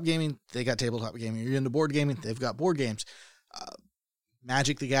tabletop gaming? They got tabletop gaming. Are you into board gaming? They've got board games.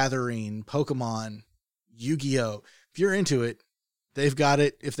 Magic the Gathering, Pokemon, Yu-Gi-Oh! If you're into it, they've got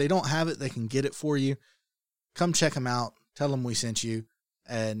it. If they don't have it, they can get it for you. Come check them out. Tell them we sent you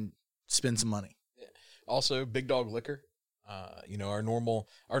and spend some money. Also, Big Dog Liquor, our normal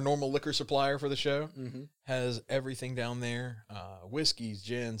liquor supplier for the show, has everything down there. Whiskeys,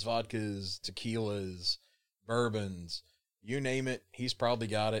 gins, vodkas, tequilas, bourbons, you name it. He's probably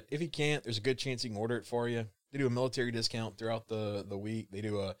got it. If he can't, there's a good chance he can order it for you. They do a military discount throughout the week. They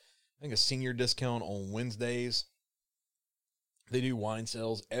do a senior discount on Wednesdays. They do wine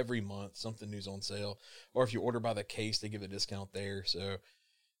sales every month. Something new's on sale. Or if you order by the case, they give a discount there. So if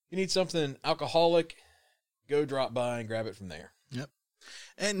you need something alcoholic, go drop by and grab it from there. Yep.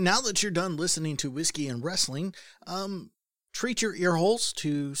 And now that you're done listening to Whiskey and Wrestling, treat your ear holes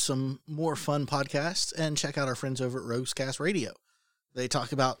to some more fun podcasts and check out our friends over at Roguescast Radio. They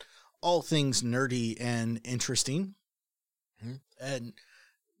talk about all things nerdy and interesting. And,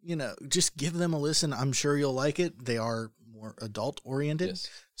 just give them a listen. I'm sure you'll like it. They are more adult oriented. Yes.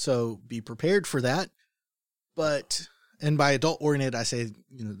 So be prepared for that. And by adult oriented, I say,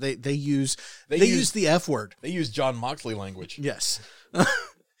 they use the F word. They use John Moxley language. Yes.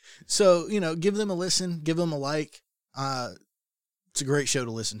 So, give them a listen, give them a like. It's a great show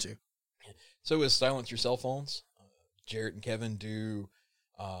to listen to. So is Silence Your Cell Phones. Jarrett and Kevin do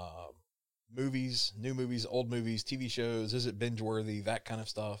movies, new movies, old movies, TV shows. Is it binge worthy? That kind of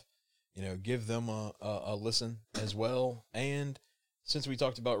stuff. Give them a listen as well. And since we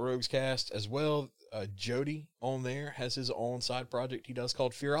talked about Rogues Cast as well, Jody on there has his own side project he does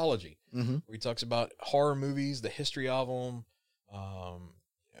called Fearology, where he talks about horror movies, the history of them,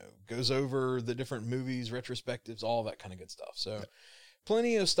 goes over the different movies, retrospectives, all that kind of good stuff. So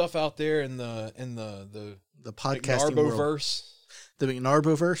plenty of stuff out there in the podcasting world. McNarboverse. The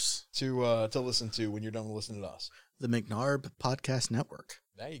McNarboverse To listen to when you're done listening to us. The McNarb Podcast Network.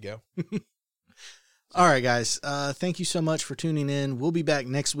 There you go. All right, guys. Thank you so much for tuning in. We'll be back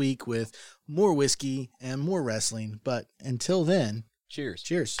next week with more whiskey and more wrestling. But until then, Cheers.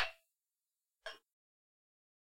 Cheers.